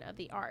patron of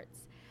the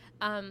arts.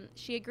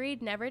 She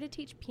agreed never to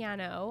teach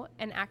piano,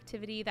 an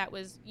activity that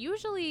was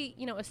usually,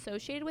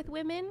 associated with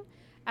women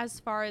as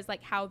far as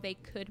like how they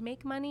could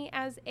make money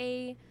as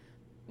a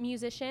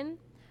musician.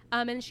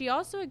 And she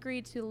also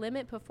agreed to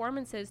limit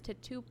performances to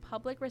 2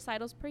 public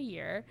recitals per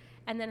year,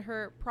 and then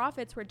her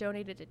profits were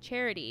donated to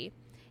charity,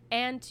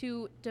 and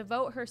to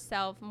devote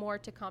herself more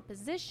to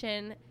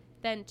composition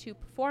than to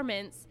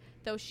performance,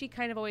 though she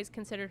kind of always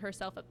considered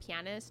herself a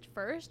pianist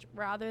first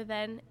rather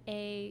than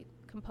a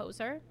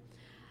composer,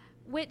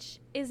 which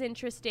is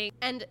interesting.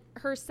 And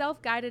her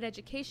self-guided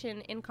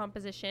education in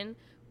composition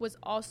was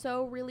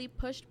also really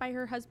pushed by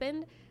her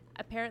husband.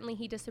 Apparently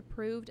he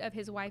disapproved of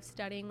his wife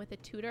studying with a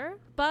tutor,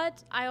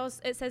 but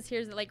it says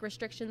here that like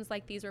restrictions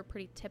like these were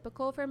pretty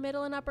typical for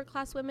middle and upper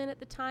class women at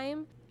the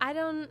time. I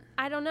don't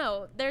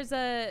know. There's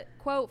a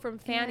quote from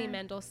Fanny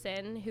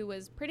Mendelssohn, who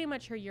was pretty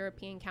much her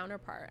European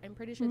counterpart. I'm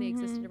pretty sure they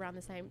existed around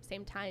the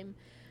same time.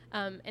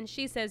 And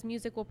she says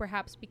music will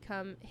perhaps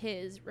become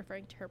his,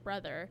 referring to her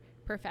brother,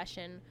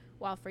 profession,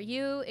 while for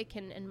you it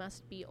can and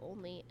must be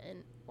only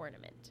an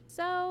ornament.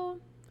 So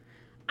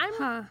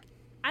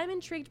I'm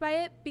intrigued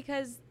by it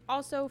because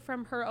also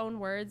from her own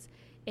words,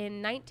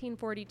 in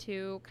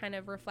 1942, kind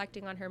of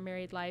reflecting on her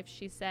married life,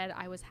 she said,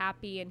 "I was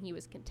happy and he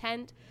was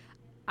content.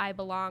 I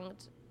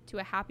belonged to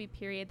a happy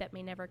period that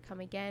may never come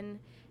again."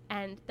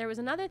 And there was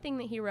another thing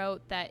that he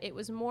wrote, that it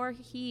was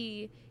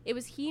he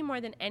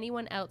more than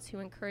anyone else who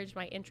encouraged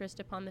my interest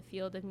upon the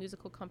field of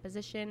musical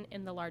composition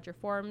in the larger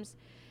forms.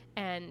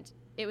 And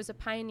it was a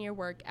pioneer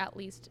work, at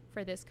least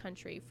for this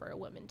country, for a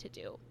woman to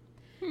do.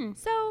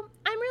 So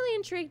I'm really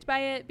intrigued by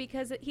it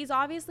because he's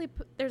obviously,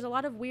 there's a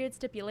lot of weird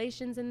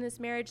stipulations in this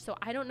marriage. So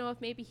I don't know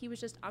if maybe he was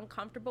just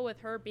uncomfortable with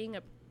her being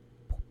a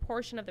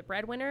portion of the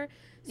breadwinner.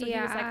 So he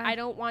was like, I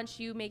don't want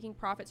you making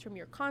profits from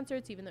your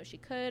concerts, even though she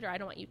could, or I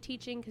don't want you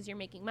teaching because you're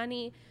making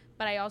money.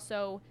 But I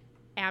also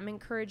am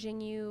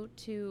encouraging you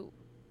to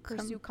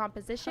pursue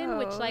composition,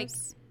 which like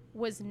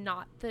was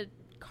not the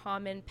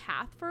common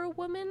path for a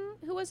woman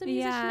who was a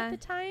musician at the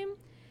time.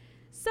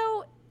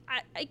 So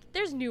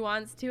there's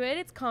nuance to it.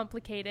 It's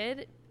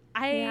complicated.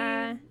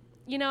 I'm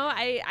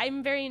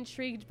very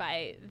intrigued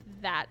by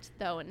that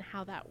though, and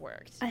how that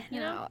worked. I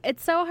know.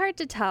 It's so hard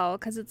to tell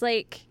because it's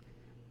like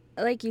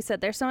you said,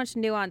 there's so much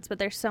nuance, but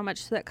there's so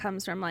much that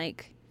comes from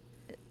like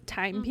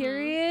time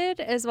period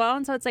as well.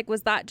 And so it's like,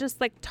 was that just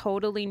like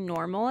totally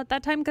normal at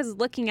that time? Because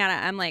looking at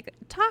it, I'm like,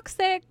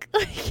 toxic.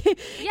 He's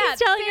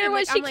telling her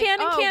what she can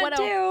and can't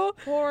do.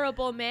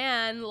 Horrible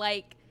man.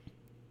 Like,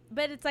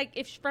 but it's like,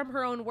 if from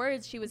her own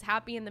words, she was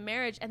happy in the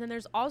marriage. And then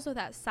there's also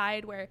that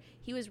side where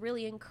he was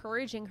really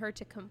encouraging her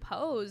to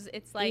compose.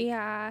 It's like,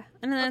 and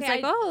then it's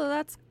like,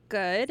 that's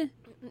good.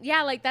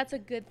 Yeah, like that's a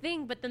good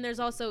thing. But then there's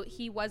also,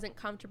 he wasn't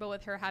comfortable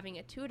with her having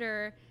a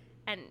tutor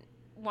and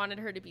wanted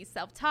her to be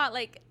self-taught.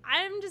 Like,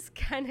 I'm just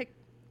kind of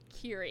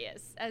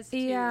curious as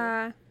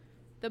to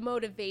the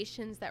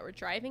motivations that were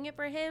driving it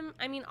for him.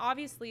 I mean,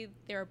 obviously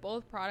they're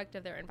both product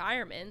of their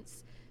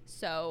environments.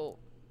 So,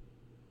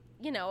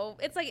 you know,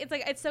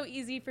 it's so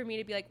easy for me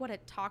to be like, what a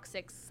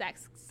toxic,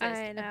 sexist,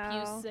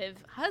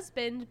 abusive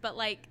husband. But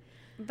like,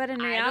 but in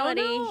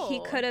reality, he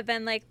could have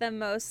been like the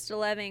most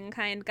loving,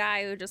 kind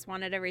guy who just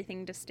wanted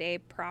everything to stay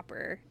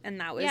proper. And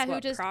that was what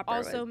who just proper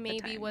also was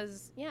maybe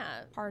was,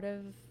 part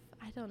of,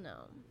 I don't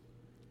know.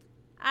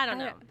 I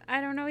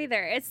don't know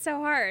either. It's so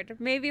hard.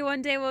 Maybe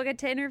one day we'll get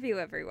to interview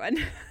everyone.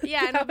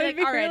 Yeah, and I'll be like,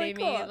 all right, really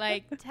Amy, cool.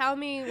 like, tell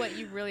me what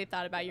you really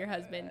thought about your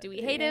husband. Do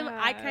we hate him?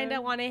 I kind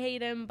of want to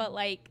hate him, but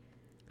like,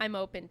 I'm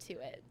open to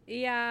it.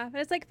 Yeah, but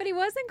it's like, but he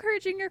was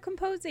encouraging your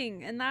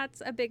composing, and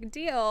that's a big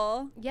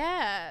deal.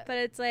 Yeah. But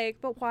it's like,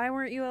 but why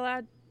weren't you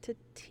allowed to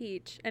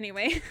teach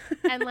anyway?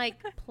 And like,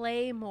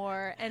 play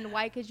more, and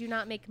why could you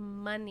not make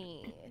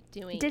money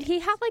doing Did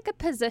he have like a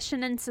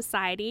position in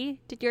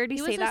society? Did you already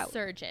say that? He was a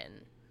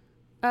surgeon.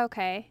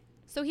 Okay.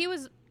 So he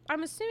was,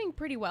 I'm assuming,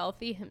 pretty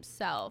wealthy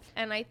himself.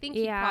 And I think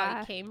he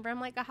probably came from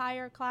like a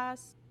higher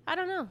class. I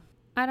don't know.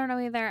 I don't know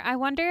either. I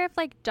wonder if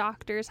like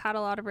doctors had a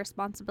lot of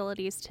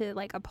responsibilities to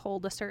like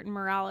uphold a certain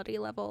morality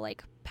level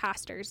like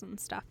pastors and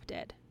stuff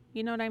did.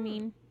 You know what I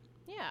mean?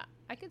 Yeah,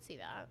 I could see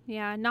that.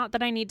 Yeah, not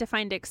that I need to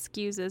find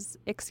excuses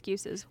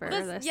for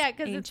this. Yeah,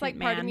 because it's like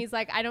part of man. me is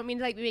like, I don't mean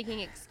to like be making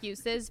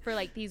excuses for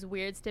like these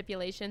weird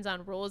stipulations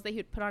on rules that he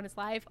would put on his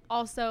life.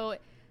 Also,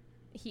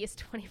 he is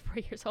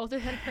 24 years older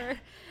than her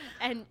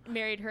and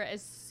married her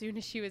as soon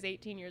as she was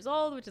 18 years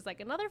old, which is like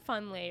another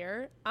fun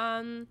layer.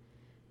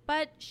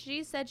 But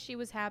she said she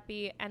was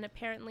happy, and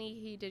apparently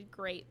he did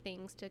great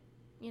things to,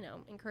 you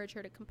know, encourage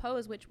her to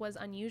compose, which was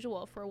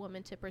unusual for a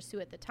woman to pursue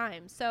at the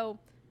time. So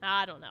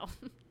I don't know.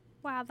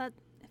 Wow, that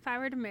if I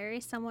were to marry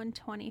someone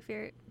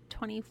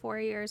 24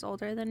 years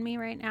older than me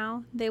right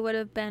now, they would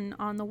have been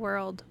on the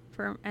world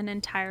for an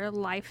entire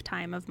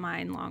lifetime of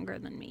mine longer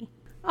than me.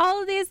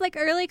 All of these like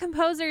early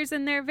composers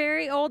and their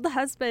very old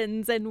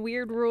husbands and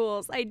weird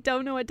rules. I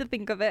don't know what to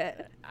think of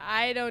it.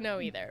 I don't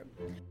know either.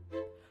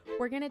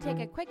 We're going to take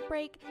a quick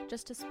break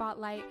just to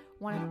spotlight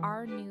one of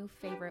our new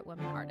favorite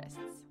women artists.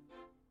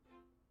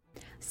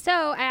 So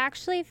I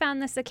actually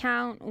found this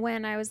account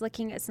when I was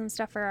looking at some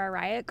stuff for our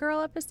Riot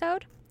Girl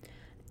episode.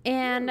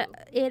 And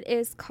it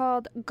is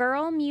called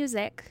Girl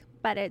Music,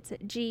 but it's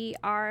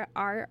GRRRL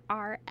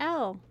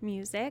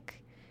Music.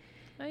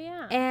 Oh,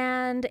 yeah.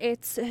 And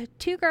it's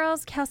two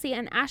girls, Kelsey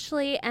and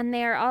Ashley, and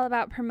they are all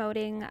about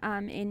promoting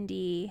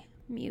indie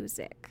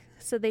music.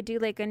 So they do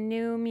like a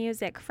new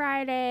music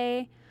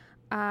Friday,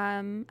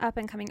 up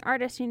and coming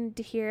artists you need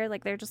to hear.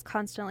 Like they're just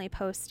constantly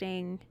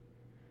posting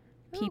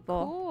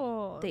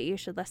people that you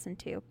should listen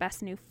to.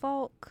 Best new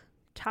folk,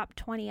 top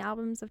 20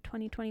 albums of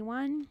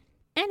 2021.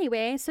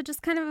 Anyway, so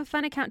just kind of a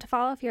fun account to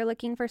follow if you're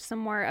looking for some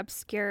more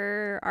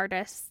obscure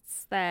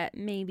artists that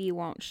maybe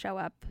won't show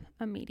up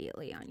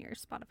immediately on your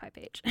Spotify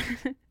page.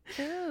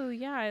 Oh,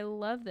 yeah, I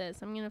love this.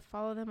 I'm going to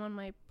follow them on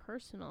my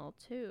personal,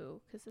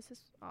 too, because this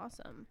is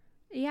awesome.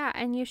 Yeah,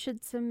 and you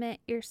should submit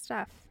your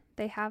stuff.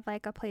 They have,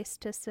 like, a place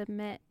to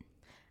submit.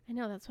 I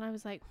know, that's when I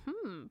was like,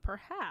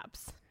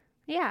 perhaps.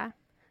 Yeah,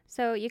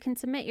 so you can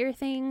submit your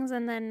things,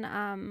 and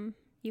then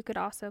you could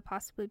also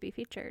possibly be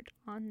featured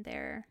on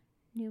their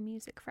New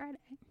Music Friday.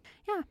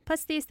 Yeah,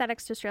 plus the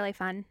aesthetic's just really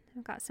fun.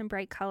 I've got some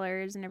bright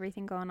colors and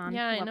everything going on.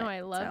 Yeah, I know.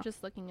 I love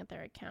just looking at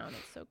their account.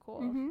 It's so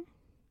cool. Mm-hmm.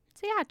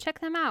 So yeah,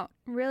 check them out.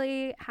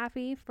 Really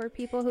happy for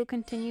people who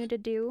continue to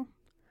do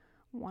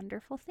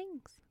wonderful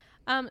things.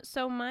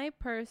 So my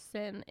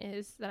person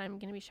is that I'm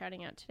going to be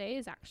shouting out today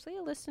is actually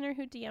a listener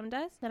who DM'd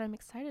us that I'm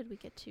excited we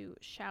get to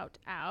shout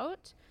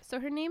out. So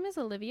her name is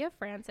Olivia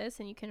Francis,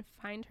 and you can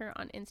find her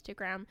on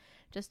Instagram,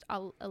 just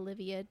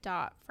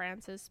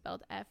olivia.francis,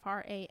 spelled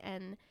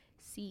Frances.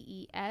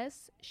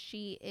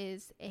 She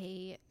is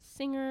a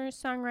singer,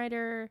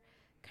 songwriter,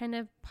 kind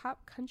of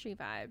pop country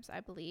vibes,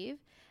 I believe.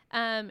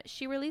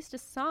 She released a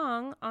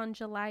song on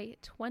July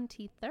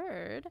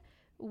 23rd,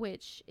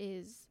 which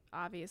is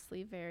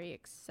obviously very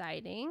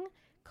exciting,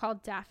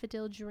 called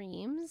Daffodil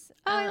Dreams.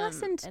 Oh, I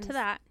listened to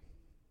that.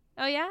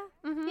 Oh, yeah?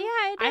 Mm-hmm. Yeah,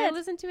 I did. I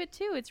listened to it,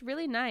 too. It's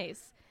really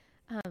nice.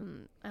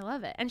 I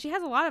love it. And she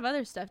has a lot of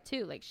other stuff,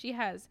 too. Like, she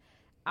has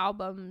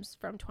albums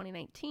from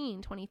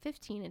 2019,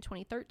 2015, and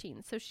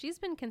 2013. So she's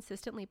been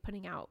consistently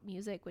putting out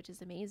music, which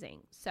is amazing.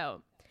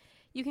 So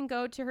you can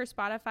go to her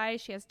Spotify.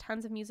 She has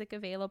tons of music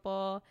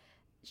available.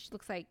 She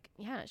looks like,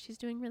 she's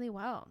doing really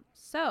well.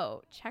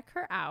 So check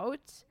her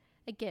out.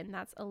 Again,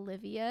 that's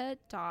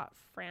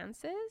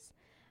olivia.francis.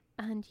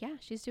 And yeah,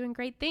 she's doing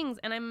great things.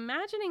 And I'm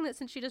imagining that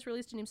since she just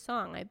released a new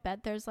song, I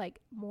bet there's like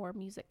more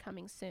music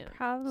coming soon.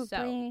 Probably.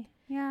 So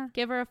yeah.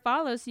 Give her a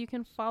follow so you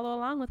can follow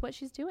along with what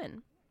she's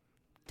doing.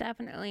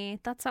 Definitely.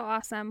 That's so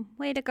awesome.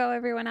 Way to go,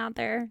 everyone out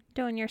there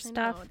doing your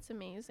stuff. I know, it's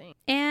amazing.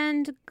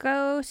 And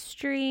go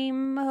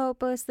stream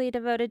Hopelessly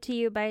Devoted to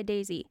You by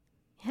Daisy.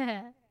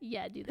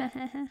 Yeah, do that.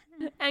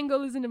 And go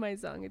listen to my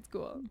song. It's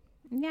cool.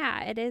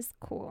 Yeah, it is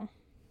cool.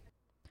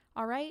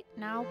 All right,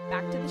 now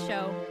back to the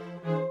show.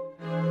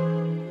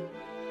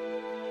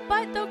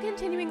 But though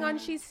continuing on,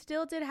 she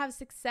still did have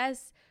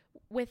success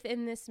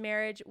within this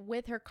marriage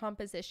with her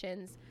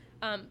compositions.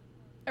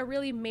 A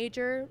really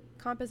major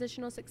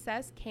compositional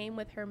success came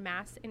with her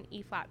Mass in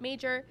E-flat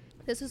major.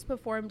 This was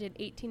performed in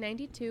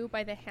 1892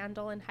 by the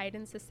Handel and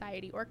Haydn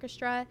Society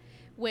Orchestra,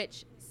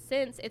 which,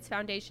 since its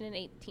foundation in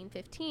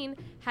 1815,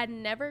 had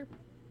never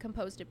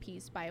composed a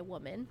piece by a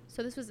woman.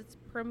 So this was its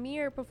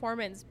premiere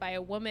performance by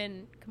a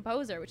woman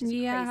composer, which is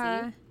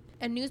crazy.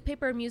 A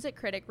newspaper music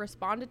critic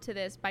responded to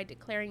this by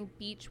declaring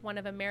Beach one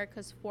of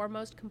America's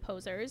foremost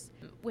composers,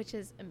 which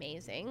is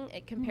amazing.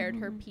 It compared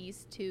her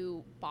piece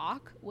to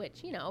Bach,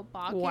 which, you know,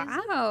 Bach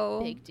is a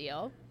big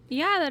deal.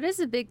 Yeah, that is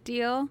a big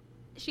deal.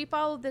 She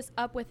followed this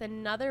up with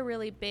another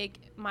really big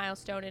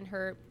milestone in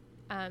her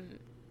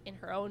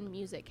own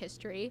music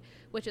history,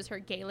 which is her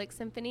Gaelic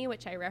Symphony,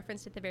 which I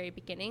referenced at the very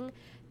beginning.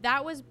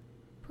 That was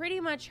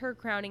pretty much her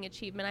crowning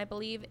achievement, I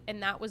believe,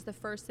 and that was the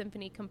first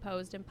symphony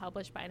composed and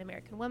published by an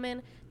American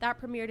woman. That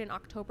premiered in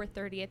October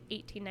 30th,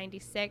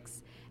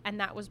 1896, and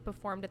that was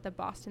performed at the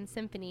Boston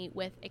Symphony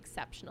with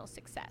exceptional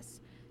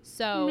success.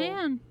 So,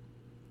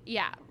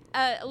 yeah.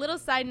 A little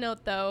side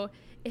note, though,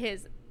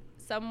 is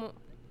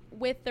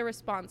with the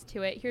response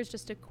to it, here's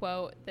just a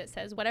quote that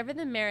says, "Whatever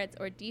the merits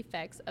or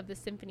defects of the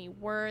symphony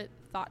were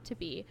thought to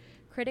be,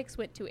 critics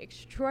went to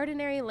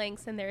extraordinary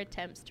lengths in their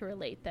attempts to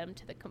relate them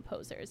to the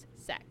composer's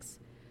sex."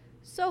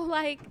 So,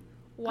 like,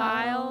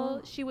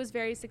 while she was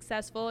very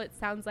successful, it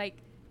sounds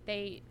like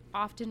they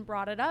often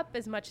brought it up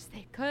as much as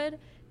they could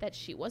that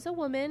she was a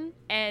woman,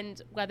 and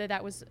whether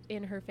that was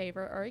in her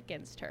favor or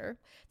against her.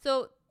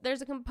 So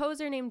there's a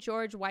composer named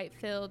George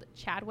Whitefield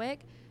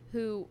Chadwick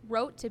who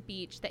wrote to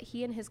Beach that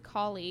he and his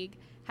colleague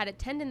had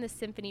attended the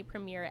symphony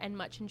premiere and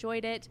much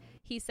enjoyed it.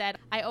 He said,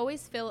 "I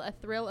always feel a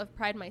thrill of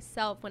pride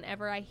myself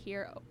whenever I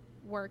hear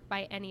work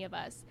by any of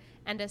us,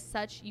 and as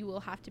such you will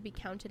have to be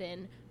counted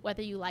in,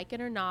 whether you like it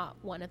or not,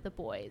 one of the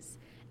boys."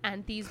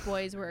 And these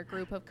boys were a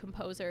group of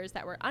composers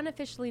that were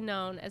unofficially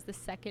known as the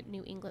Second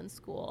New England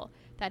School,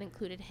 that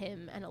included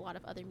him and a lot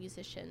of other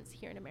musicians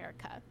here in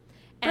America.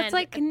 That's and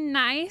like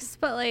nice,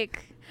 but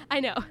like,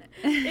 I know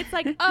it's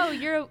like, oh,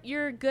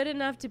 you're good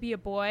enough to be a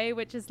boy,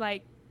 which is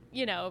like,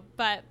 you know,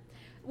 but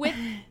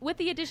with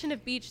the addition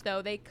of Beach,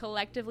 though, they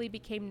collectively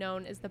became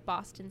known as the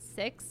Boston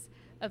Six,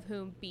 of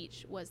whom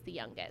Beach was the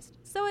youngest.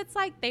 So it's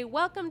like they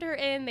welcomed her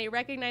in, they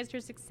recognized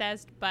her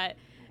success, but,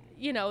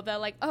 you know, the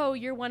like, oh,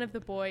 you're one of the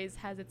boys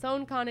has its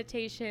own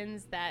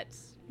connotations that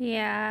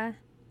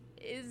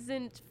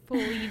isn't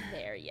fully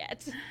there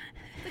yet.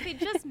 Like they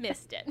just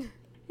missed it.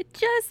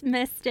 Just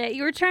missed it.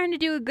 You were trying to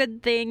do a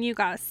good thing. You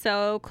got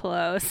so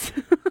close.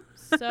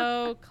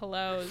 So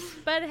close.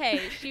 But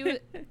hey, she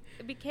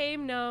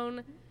became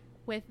known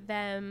with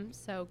them,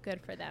 so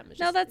good for them.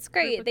 No, that's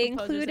great. They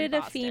included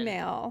a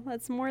female.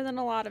 That's more than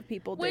a lot of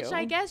people do. Which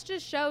I guess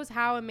just shows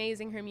how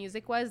amazing her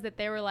music was, that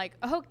they were like,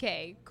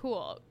 okay,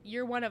 cool.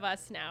 You're one of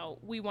us now.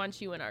 We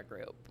want you in our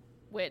group.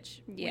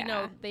 Which we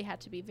know they had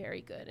to be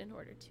very good in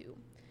order to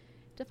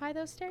defy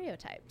those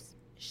stereotypes.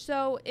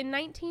 So in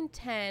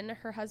 1910,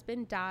 her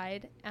husband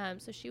died.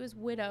 So she was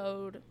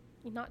widowed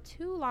not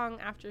too long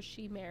after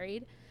she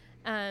married.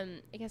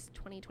 I guess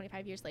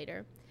 25 years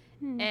later.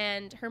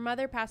 And her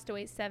mother passed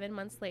away 7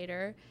 months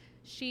later.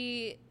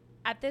 She,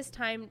 at this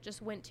time, just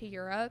went to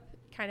Europe,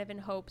 kind of in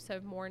hopes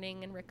of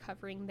mourning and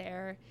recovering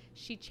there.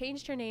 She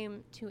changed her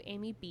name to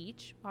Amy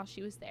Beach while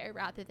she was there,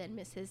 rather than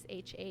Mrs.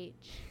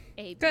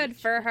 H.H.A. Good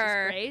for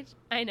her. Great,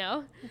 I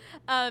know.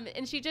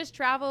 And she just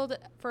traveled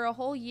for a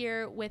whole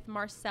year with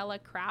Marcella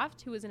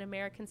Kraft, who was an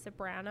American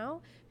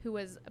soprano, who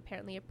was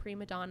apparently a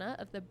prima donna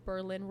of the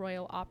Berlin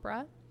Royal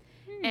Opera.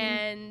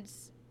 And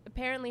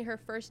apparently her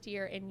first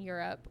year in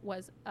Europe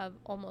was of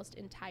almost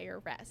entire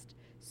rest.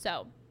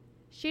 So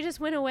she just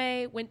went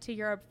to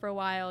Europe for a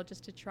while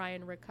just to try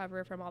and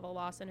recover from all the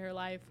loss in her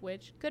life,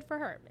 which good for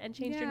her, and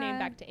changed her name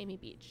back to Amy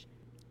Beach.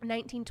 In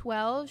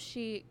 1912,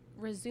 she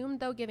resumed,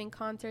 though, giving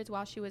concerts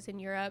while she was in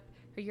Europe.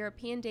 Her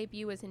European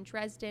debut was in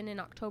Dresden in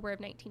October of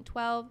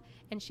 1912,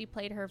 and she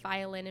played her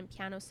violin and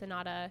piano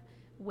sonata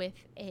with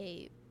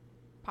a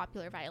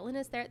popular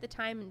violinist there at the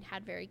time and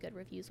had very good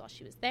reviews while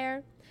she was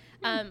there.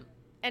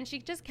 And she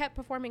just kept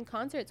performing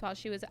concerts while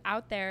she was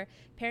out there.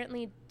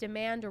 Apparently,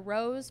 demand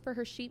arose for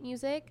her sheet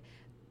music,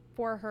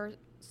 for her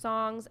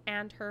songs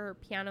and her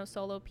piano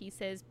solo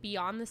pieces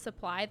beyond the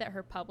supply that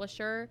her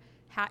publisher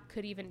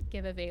could even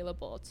give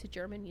available to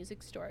German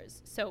music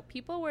stores. So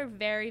people were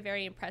very,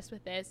 very impressed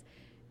with this.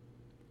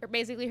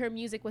 Basically, her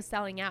music was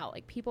selling out.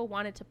 Like, people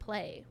wanted to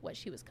play what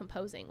she was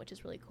composing, which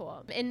is really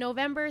cool. In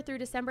November through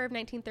December of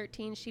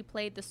 1913, she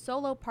played the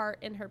solo part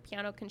in her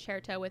piano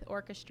concerto with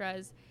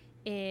orchestras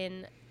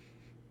in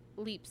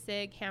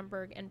Leipzig,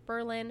 Hamburg, and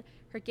Berlin.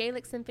 Her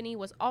Gaelic Symphony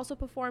was also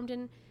performed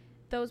in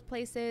those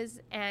places,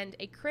 and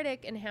a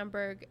critic in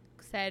Hamburg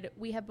said,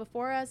 "We have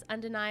before us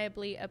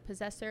undeniably a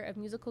possessor of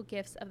musical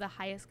gifts of the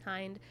highest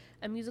kind,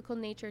 a musical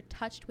nature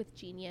touched with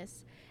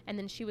genius." And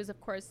then she was,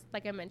 of course,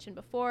 like I mentioned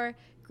before,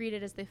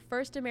 greeted as the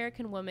first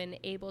American woman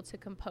able to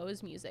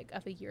compose music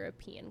of a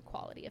European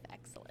quality of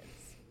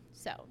excellence.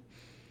 So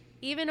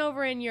even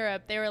over in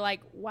Europe, they were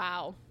like,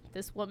 wow,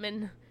 this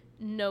woman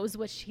knows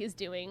what she is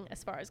doing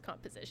as far as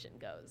composition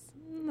goes.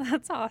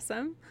 That's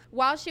awesome.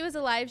 While she was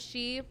alive,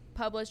 she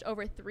published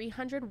over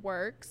 300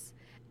 works,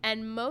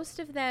 and most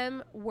of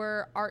them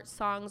were art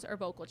songs or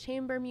vocal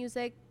chamber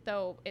music,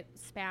 though it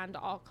spanned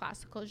all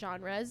classical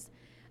genres.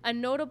 A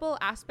notable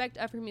aspect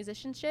of her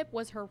musicianship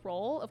was her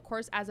role, of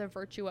course, as a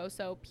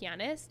virtuoso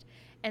pianist.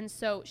 And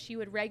so she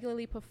would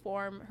regularly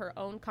perform her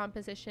own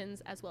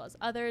compositions as well as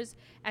others.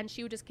 And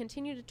she would just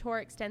continue to tour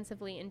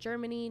extensively in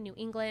Germany, New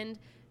England,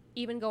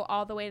 even go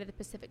all the way to the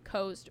Pacific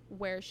coast,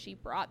 where she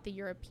brought the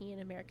European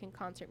American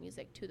concert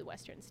music to the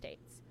Western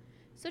states.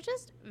 So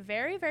just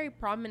very, very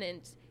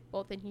prominent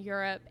both in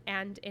Europe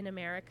and in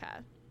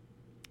America.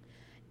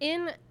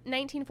 In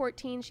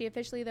 1914, she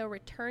officially, though,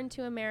 returned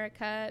to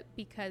America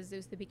because it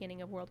was the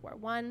beginning of World War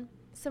I.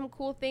 Some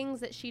cool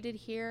things that she did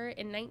here: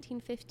 in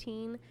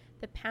 1915,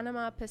 the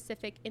Panama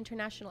Pacific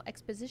International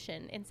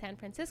Exposition in San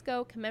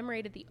Francisco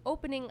commemorated the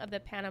opening of the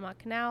Panama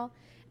Canal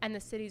and the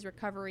city's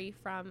recovery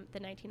from the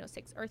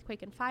 1906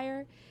 earthquake and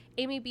fire.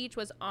 Amy Beach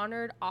was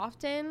honored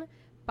often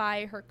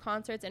by her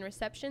concerts and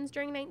receptions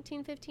during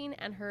 1915,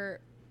 and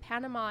her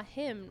Panama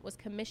hymn was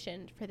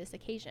commissioned for this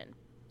occasion.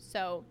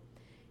 So,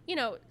 you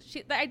know,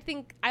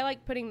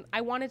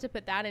 I wanted to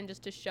put that in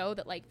just to show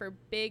that, like, for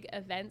big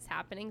events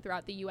happening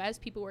throughout the U.S.,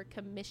 people were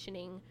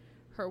commissioning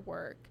her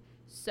work.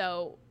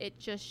 So it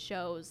just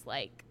shows,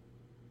 like,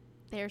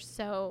 they're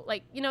so,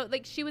 like, you know,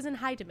 like, she was in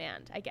high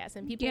demand, I guess,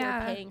 and people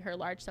were paying her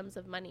large sums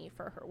of money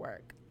for her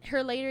work.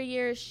 Her later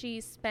years,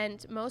 she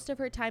spent most of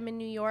her time in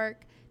New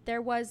York.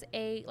 There was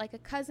a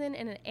cousin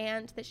and an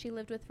aunt that she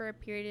lived with for a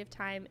period of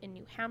time in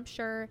New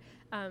Hampshire,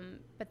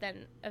 but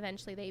then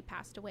eventually they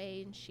passed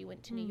away and she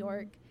went to New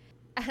York.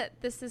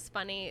 This is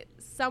funny.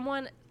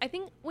 I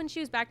think when she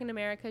was back in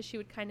America, she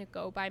would kind of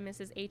go by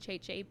Mrs.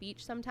 H.H.A.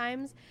 Beach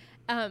sometimes,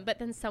 but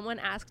then someone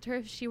asked her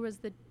if she was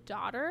the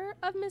daughter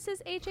of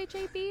Mrs.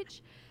 H.H.A.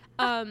 Beach.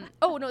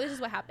 Oh, no, this is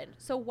what happened.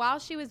 So while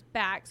she was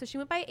back, so she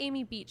went by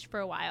Amy Beach for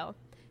a while.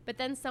 But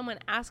then someone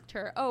asked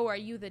her, "Oh, are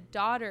you the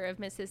daughter of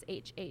Mrs.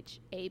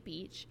 H.H.A.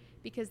 Beach?"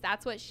 Because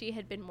that's what she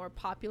had been more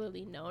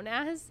popularly known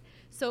as.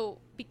 So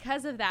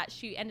because of that,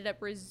 she ended up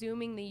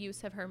resuming the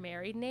use of her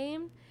married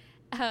name.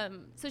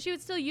 So she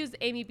would still use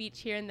Amy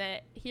Beach here and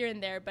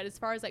there, but as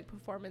far as, like,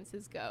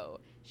 performances go,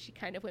 she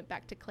kind of went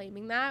back to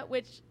claiming that,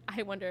 which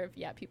I wonder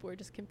if, people were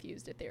just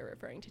confused if they were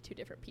referring to two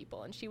different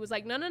people. And she was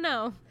like,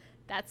 no,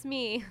 that's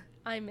me.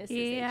 I'm Mrs.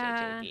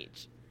 H.H.A.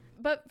 Beach.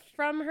 But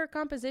from her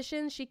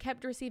compositions, she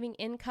kept receiving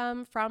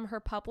income from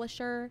her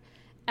publisher.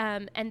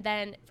 And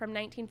then from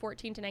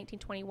 1914 to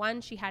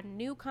 1921, she had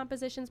new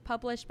compositions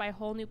published by a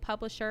whole new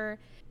publisher.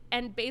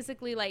 And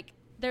basically, like,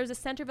 there's a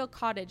Centerville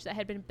cottage that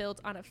had been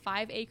built on a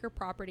 5-acre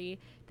property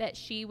that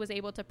she was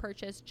able to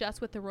purchase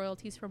just with the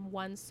royalties from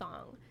one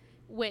song,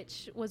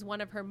 which was one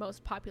of her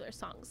most popular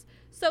songs.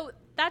 So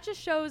that just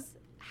shows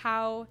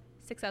how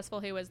successful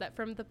he was, that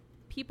from the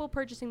people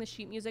purchasing the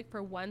sheet music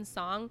for one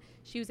song,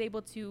 she was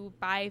able to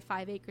buy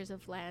 5 acres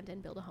of land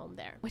and build a home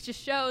there, which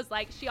just shows,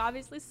 like, she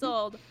obviously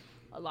sold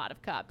a lot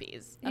of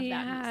copies of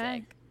that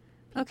music.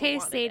 Okay,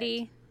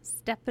 Sadie,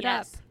 step it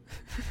up.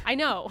 I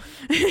know.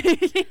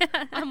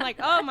 I'm like,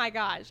 oh my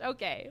gosh.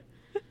 Okay.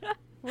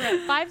 We're at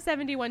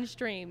 571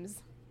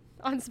 streams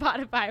on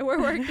Spotify. We're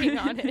working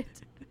on it.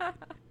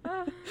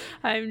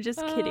 I'm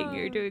just kidding.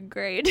 You're doing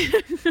great.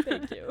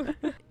 Thank you.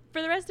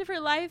 For the rest of her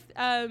life,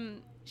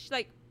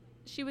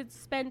 she would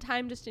spend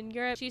time just in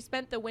Europe. She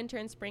spent the winter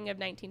and spring of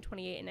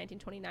 1928 and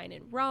 1929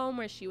 in Rome,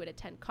 where she would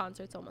attend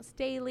concerts almost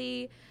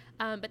daily.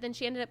 But then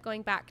she ended up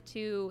going back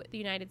to the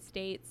United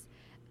States.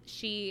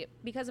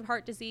 Because of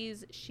heart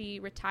disease, she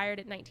retired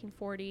at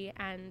 1940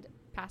 and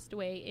passed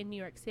away in New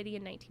York City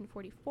in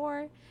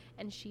 1944.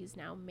 And she's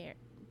now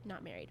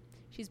not married.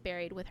 She's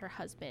buried with her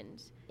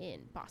husband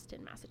in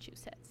Boston,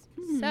 Massachusetts.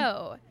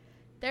 So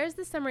there's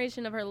the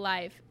summation of her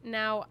life.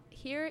 Now,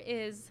 here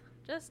is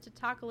just to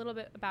talk a little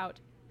bit about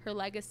her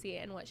legacy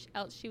and what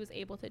else she was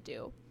able to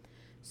do.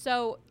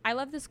 So I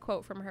love this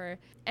quote from her.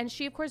 And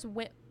she, of course,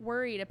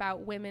 worried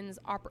about women's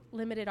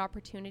limited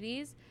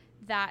opportunities,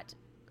 that,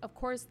 of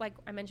course, like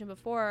I mentioned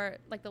before,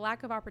 like, the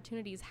lack of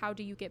opportunities, how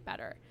do you get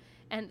better?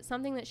 And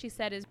something that she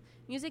said is,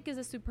 music is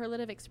a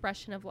superlative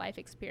expression of life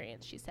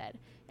experience, she said,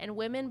 and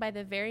women, by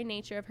the very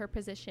nature of her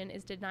position,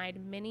 is denied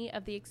many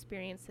of the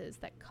experiences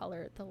that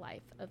color the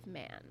life of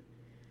man.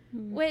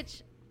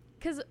 Which,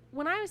 because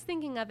when I was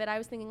thinking of it, I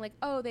was thinking, like,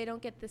 oh, they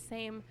don't get the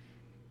same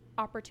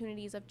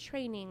opportunities of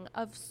training,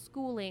 of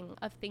schooling,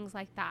 of things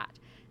like that.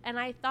 And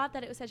I thought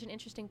that it was such an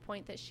interesting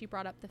point that she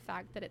brought up the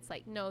fact that it's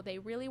like, no, they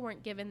really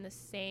weren't given the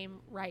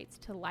same rights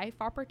to life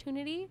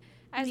opportunity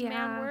as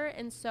men were.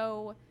 And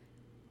so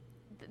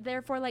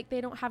therefore, like, they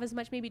don't have as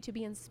much maybe to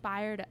be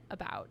inspired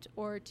about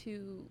or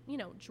to,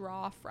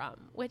 draw from,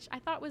 which I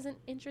thought was an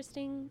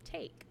interesting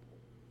take.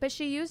 But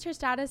she used her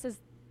status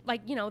as,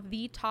 like,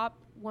 the top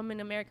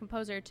woman American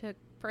composer to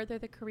further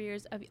the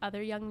careers of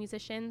other young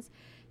musicians.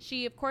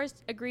 She, of course,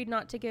 agreed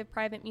not to give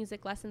private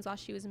music lessons while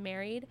she was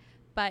married,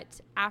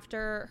 But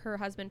after her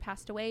husband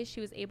passed away,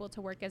 she was able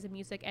to work as a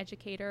music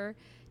educator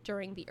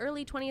during the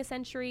early 20th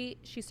century.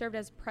 She served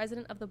as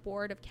president of the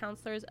board of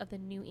counselors of the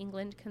New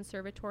England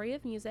Conservatory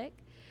of Music.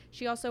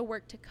 She also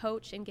worked to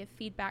coach and give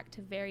feedback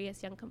to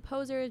various young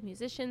composers,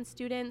 musicians,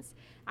 students,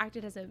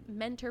 acted as a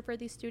mentor for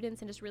these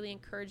students, and just really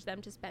encouraged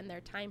them to spend their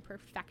time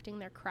perfecting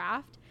their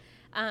craft.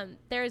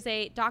 There's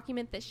a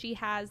document that she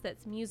has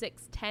that's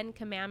Music's 10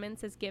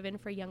 Commandments is given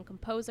for young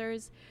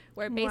composers,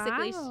 where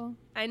basically, Wow.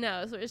 I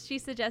know, so she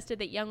suggested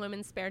that young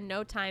women spare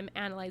no time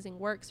analyzing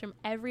works from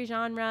every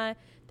genre,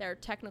 their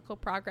technical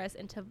progress,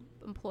 and to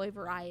employ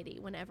variety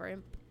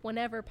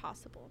whenever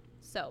possible.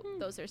 So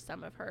those are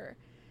some of her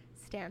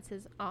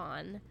stances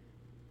on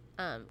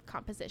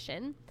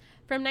composition.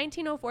 From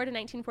 1904 to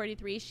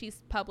 1943,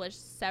 she's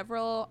published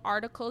several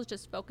articles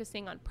just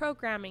focusing on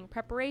programming,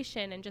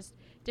 preparation, and just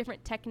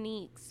different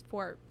techniques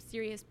for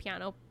serious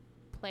piano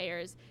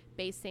players,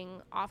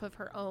 basing off of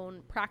her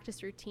own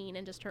practice routine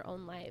and just her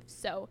own life.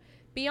 So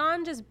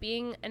beyond just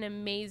being an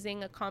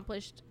amazing,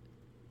 accomplished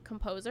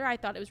composer, I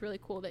thought it was really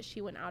cool that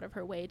she went out of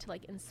her way to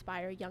like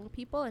inspire young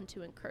people and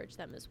to encourage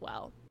them as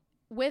well.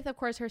 With, of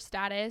course, her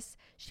status,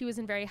 she was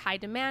in very high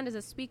demand as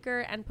a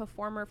speaker and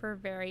performer for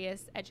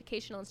various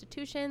educational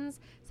institutions,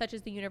 such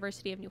as the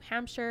University of New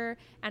Hampshire,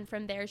 and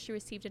from there she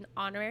received an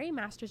honorary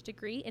master's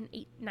degree in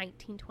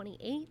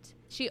 1928.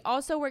 She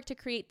also worked to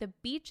create the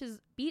beach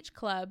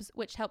clubs,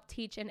 which helped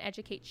teach and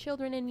educate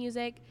children in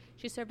music.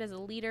 She served as a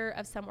leader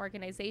of some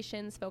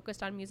organizations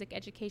focused on music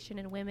education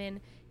in women,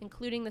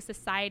 including the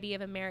Society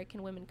of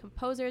American Women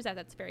Composers as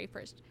its very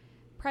first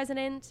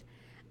president.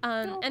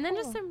 And then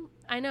just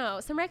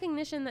some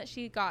recognition that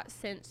she got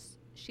since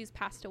she's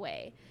passed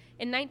away.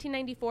 In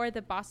 1994,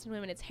 the Boston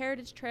Women's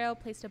Heritage Trail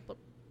placed a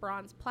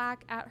bronze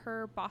plaque at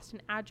her Boston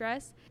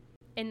address.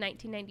 In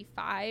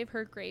 1995,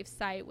 her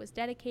gravesite was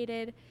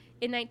dedicated.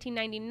 In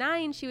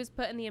 1999, she was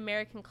put in the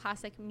American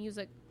Classic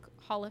Music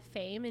Hall of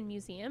Fame and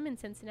Museum in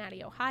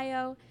Cincinnati,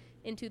 Ohio.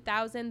 In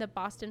 2000, the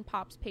Boston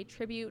Pops paid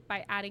tribute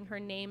by adding her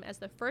name as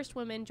the first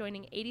woman,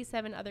 joining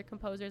 87 other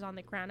composers on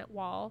the granite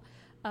wall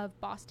of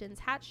Boston's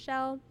Hatch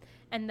Shell.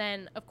 And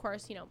then, of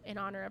course, in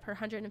honor of her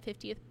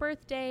 150th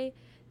birthday,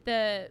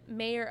 the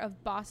mayor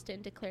of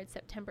Boston declared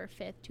September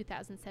 5th,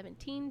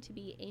 2017 to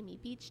be Amy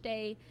Beach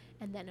Day.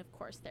 And then, of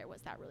course, there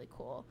was that really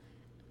cool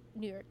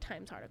New York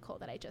Times article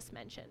that I just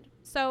mentioned.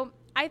 So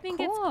I think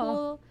it's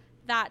cool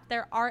that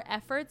there are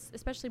efforts,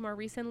 especially more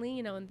recently,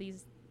 in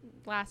these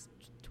last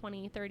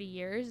 20, 30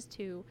 years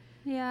to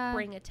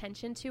bring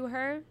attention to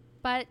her.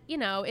 But,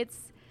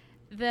 it's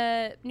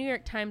the New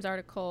York Times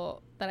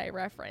article that I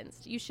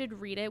referenced. You should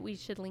read it. We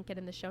should link it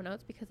in the show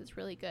notes because it's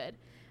really good.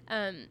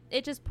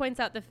 It just points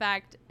out the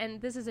fact,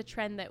 and this is a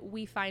trend that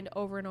we find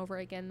over and over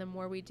again the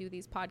more we do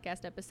these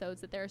podcast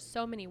episodes, that there are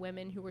so many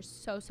women who were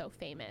so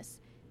famous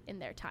in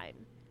their time,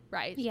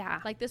 right? Yeah.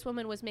 Like this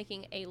woman was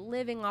making a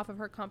living off of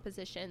her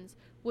compositions,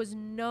 was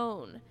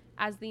known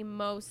as the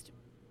most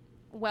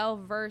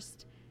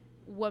well-versed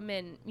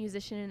woman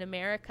musician in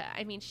America.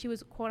 I mean, she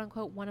was quote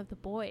unquote one of the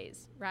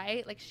boys,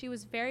 right? Like she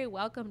was very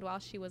welcomed while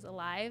she was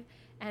alive,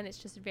 and it's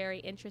just very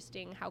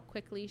interesting how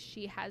quickly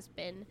she has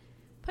been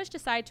pushed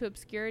aside to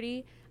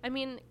obscurity. I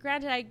mean,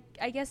 granted,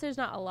 I guess there's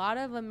not a lot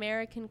of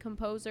American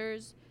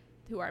composers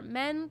who are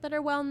men that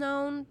are well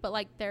known, but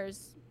like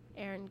there's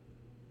Aaron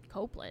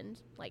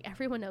Copland, like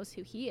everyone knows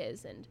who he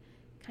is, and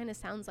kind of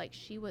sounds like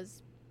she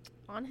was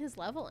on his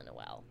level in a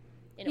way.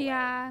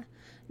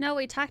 No,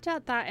 we talked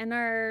about that in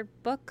our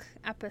book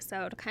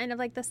episode, kind of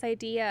like this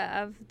idea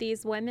of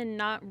these women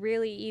not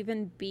really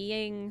even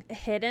being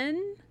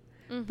hidden,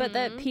 but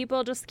that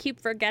people just keep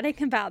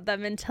forgetting about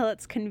them until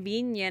it's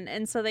convenient,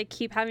 and so they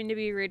keep having to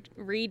be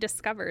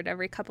rediscovered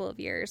every couple of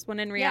years, when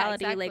in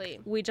reality,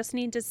 like, we just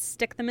need to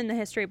stick them in the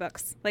history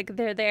books. Like,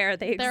 they're there,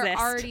 they're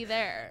exist. Already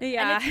there.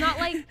 Yeah. And it's not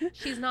like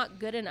she's not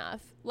good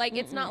enough. Like,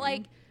 it's not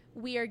like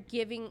we are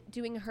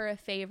doing her a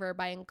favor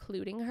by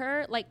including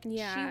her. Like,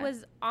 she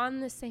was on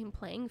the same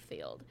playing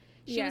field.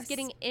 She was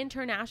getting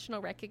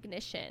international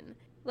recognition.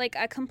 Like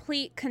a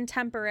complete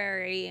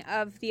contemporary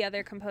of the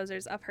other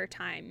composers of her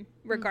time,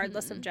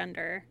 regardless of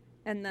gender.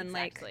 And then,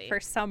 like, for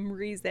some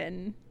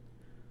reason.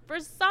 For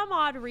some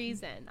odd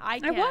reason.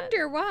 I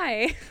wonder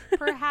why.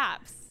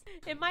 Perhaps.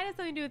 It might have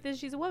something to do with this.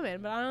 She's a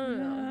woman, but I don't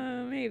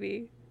know.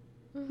 Maybe.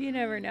 You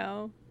never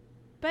know.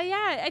 But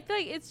yeah, I feel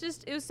like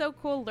it was so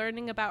cool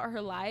learning about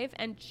her life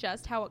and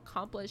just how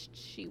accomplished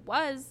she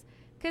was.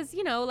 Because,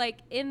 like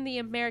in the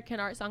American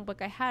Art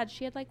Songbook I had,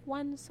 she had like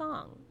one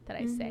song that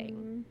I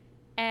sang.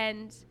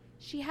 And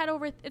she had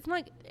it's not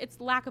like it's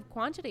lack of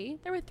quantity.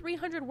 There were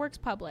 300 works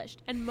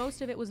published, and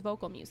most of it was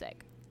vocal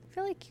music. I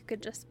feel like you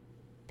could just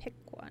pick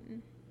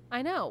one.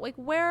 I know. Like,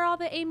 where are all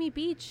the Amy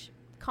Beach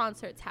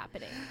concerts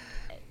happening?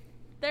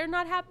 They're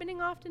not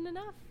happening often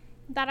enough.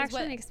 That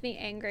actually makes me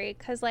angry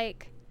because,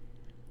 like,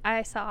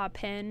 I saw a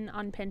pin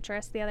on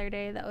Pinterest the other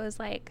day that was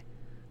like,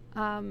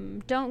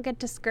 don't get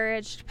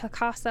discouraged.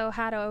 Picasso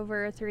had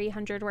over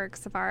 300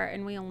 works of art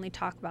and we only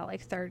talk about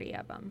like 30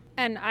 of them.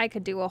 And I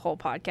could do a whole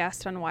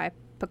podcast on why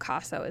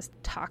Picasso is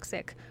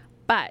toxic.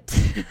 But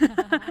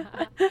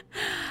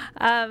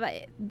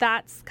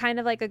that's kind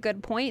of like a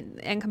good point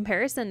in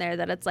comparison there,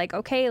 that it's like,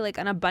 okay, like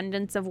an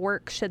abundance of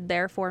work should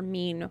therefore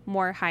mean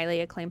more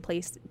highly acclaimed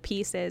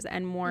pieces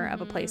and more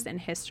of a place in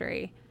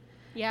history.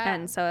 Yeah.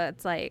 And so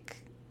it's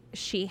like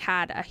she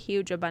had a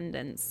huge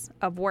abundance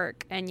of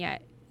work, and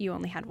yet you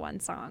only had one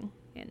song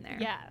in there.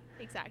 Yeah,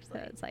 exactly.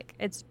 So it's like,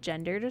 it's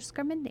gender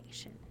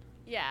discrimination.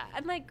 Yeah,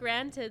 and like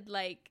granted,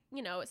 like,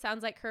 you know, it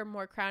sounds like her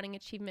more crowning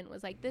achievement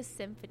was like this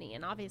symphony,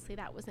 and obviously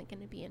that wasn't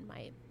going to be in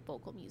my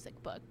vocal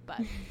music book,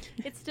 but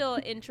it's still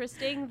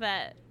interesting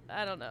that,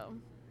 I don't know,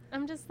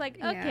 I'm just like,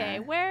 okay,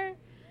 where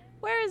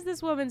is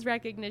this woman's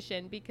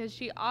recognition? Because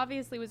she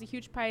obviously was a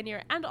huge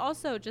pioneer, and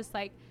also just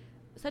like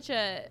such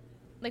a,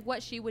 like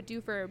what she would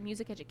do for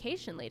music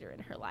education later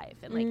in her life,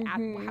 and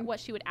like what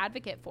she would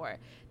advocate for.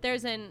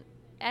 There's an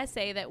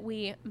essay that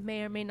we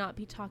may or may not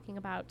be talking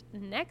about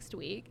next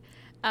week,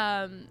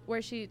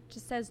 where she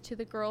just says, to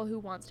the girl who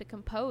wants to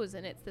compose,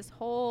 and it's this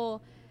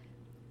whole,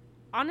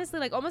 honestly,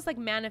 like almost like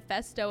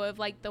manifesto of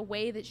like the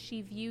way that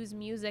she views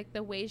music,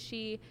 the way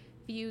she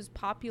views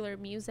popular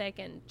music,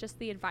 and just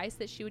the advice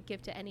that she would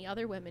give to any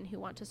other women who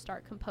want to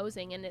start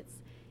composing. And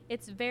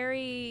it's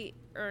very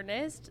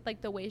earnest,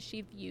 like the way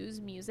she views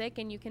music,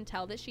 and you can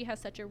tell that she has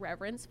such a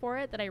reverence for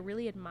it that I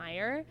really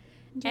admire.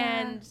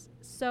 And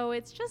so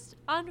it's just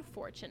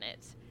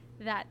unfortunate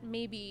that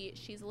maybe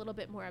she's a little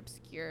bit more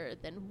obscure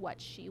than what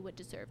she would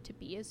deserve to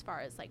be, as far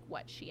as like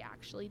what she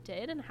actually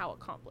did and how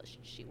accomplished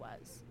she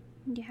was.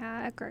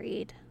 Yeah,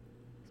 agreed.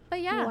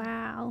 But yeah.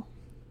 Wow.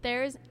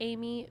 There's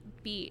Amy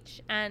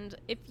Beach. And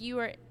if you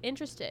are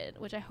interested,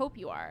 which I hope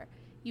you are,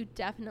 you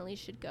definitely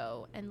should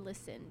go and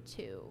listen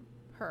to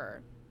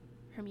her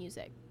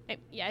music.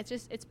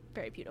 It's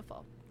very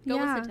beautiful. Go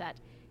listen to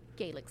that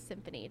Gaelic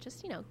symphony.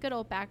 Just, you know, good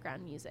old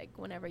background music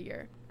whenever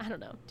you're, I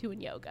don't know,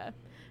 doing yoga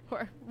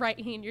or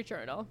writing in your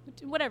journal,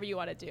 whatever you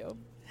want to do,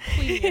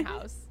 cleaning your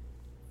house.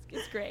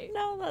 It's great.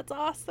 No, that's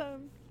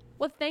awesome.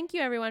 Well, thank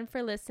you everyone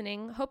for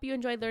listening. Hope you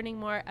enjoyed learning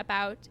more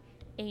about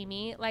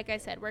Amy. Like I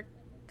said, we're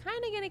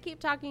kind of going to keep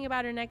talking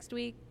about her next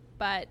week,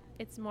 but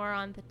it's more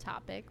on the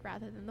topic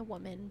rather than the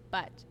woman,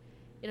 but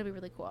it'll be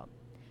really cool.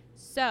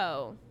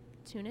 So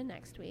tune in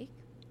next week.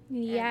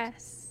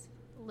 Yes.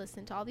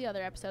 Listen to all the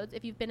other episodes.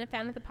 If you've been a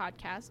fan of the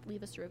podcast,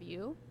 leave us a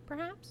review,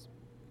 perhaps.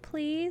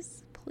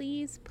 Please,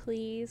 please,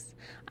 please.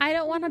 I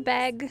don't want to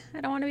beg.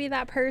 I don't want to be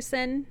that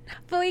person.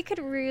 But we could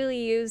really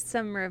use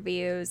some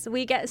reviews.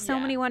 We get so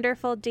many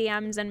wonderful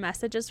DMs and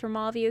messages from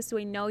all of you, so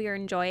we know you're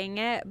enjoying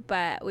it.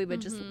 But we would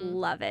just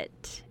love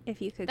it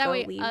if you could that go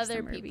way leave other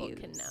some people reviews.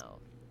 can know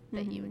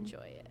that you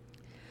enjoy it.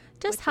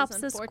 Just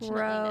helps us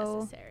grow.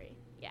 Necessary.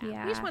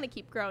 Yeah. We just want to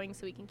keep growing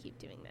so we can keep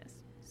doing this.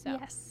 So.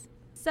 Yes.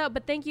 So,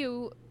 but thank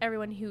you,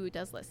 everyone who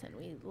does listen.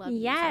 We love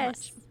you so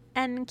much.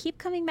 And keep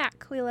coming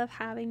back. We love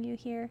having you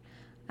here.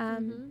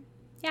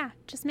 Yeah,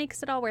 just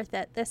makes it all worth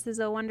it. This is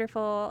a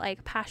wonderful,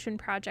 like, passion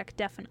project,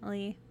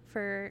 definitely,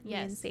 for me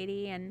and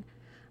Sadie. And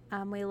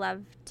we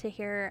love to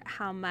hear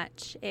how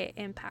much it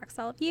impacts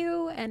all of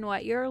you and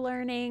what you're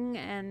learning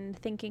and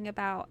thinking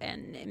about,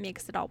 and it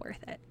makes it all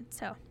worth it.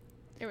 So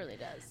it really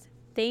does.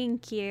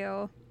 Thank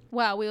you.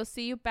 Well, we'll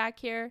see you back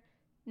here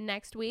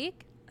next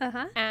week.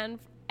 And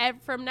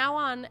from now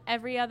on,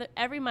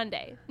 every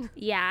Monday.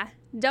 Yeah.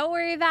 Don't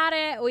worry about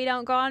it. We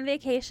don't go on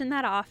vacation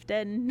that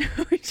often.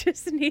 We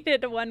just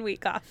needed 1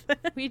 week off.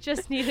 We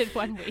just needed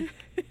 1 week.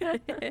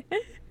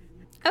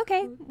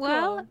 Okay.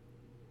 Well, cool.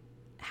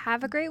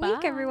 Have a great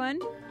week, everyone.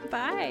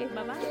 Bye.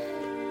 Bye-bye.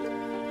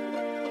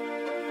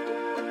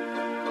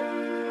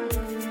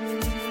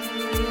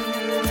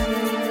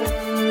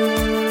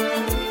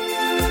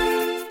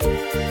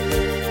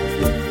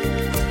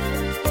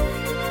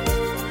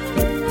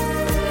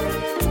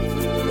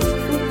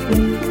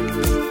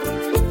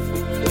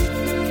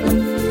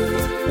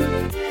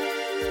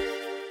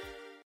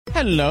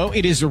 Hello,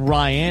 it is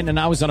Ryan, and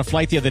I was on a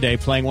flight the other day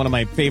playing one of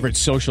my favorite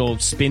social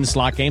spin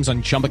slot games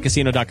on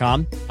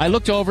ChumbaCasino.com. I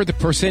looked over at the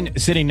person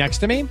sitting next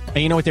to me, and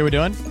you know what they were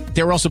doing?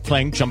 They were also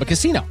playing Chumba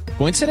Casino.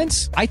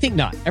 Coincidence? I think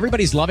not.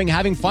 Everybody's loving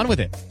having fun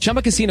with it.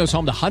 Chumba Casino is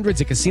home to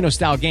hundreds of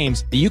casino-style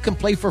games that you can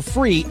play for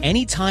free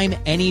anytime,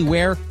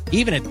 anywhere,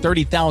 even at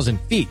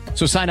 30,000 feet.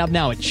 So sign up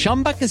now at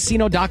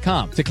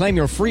ChumbaCasino.com to claim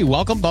your free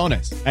welcome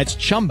bonus. That's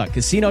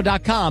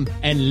ChumbaCasino.com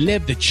and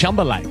live the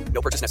Chumba life.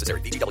 No purchase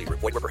necessary. VGW.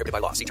 Void where prohibited by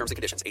law. See terms and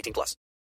conditions. 18+.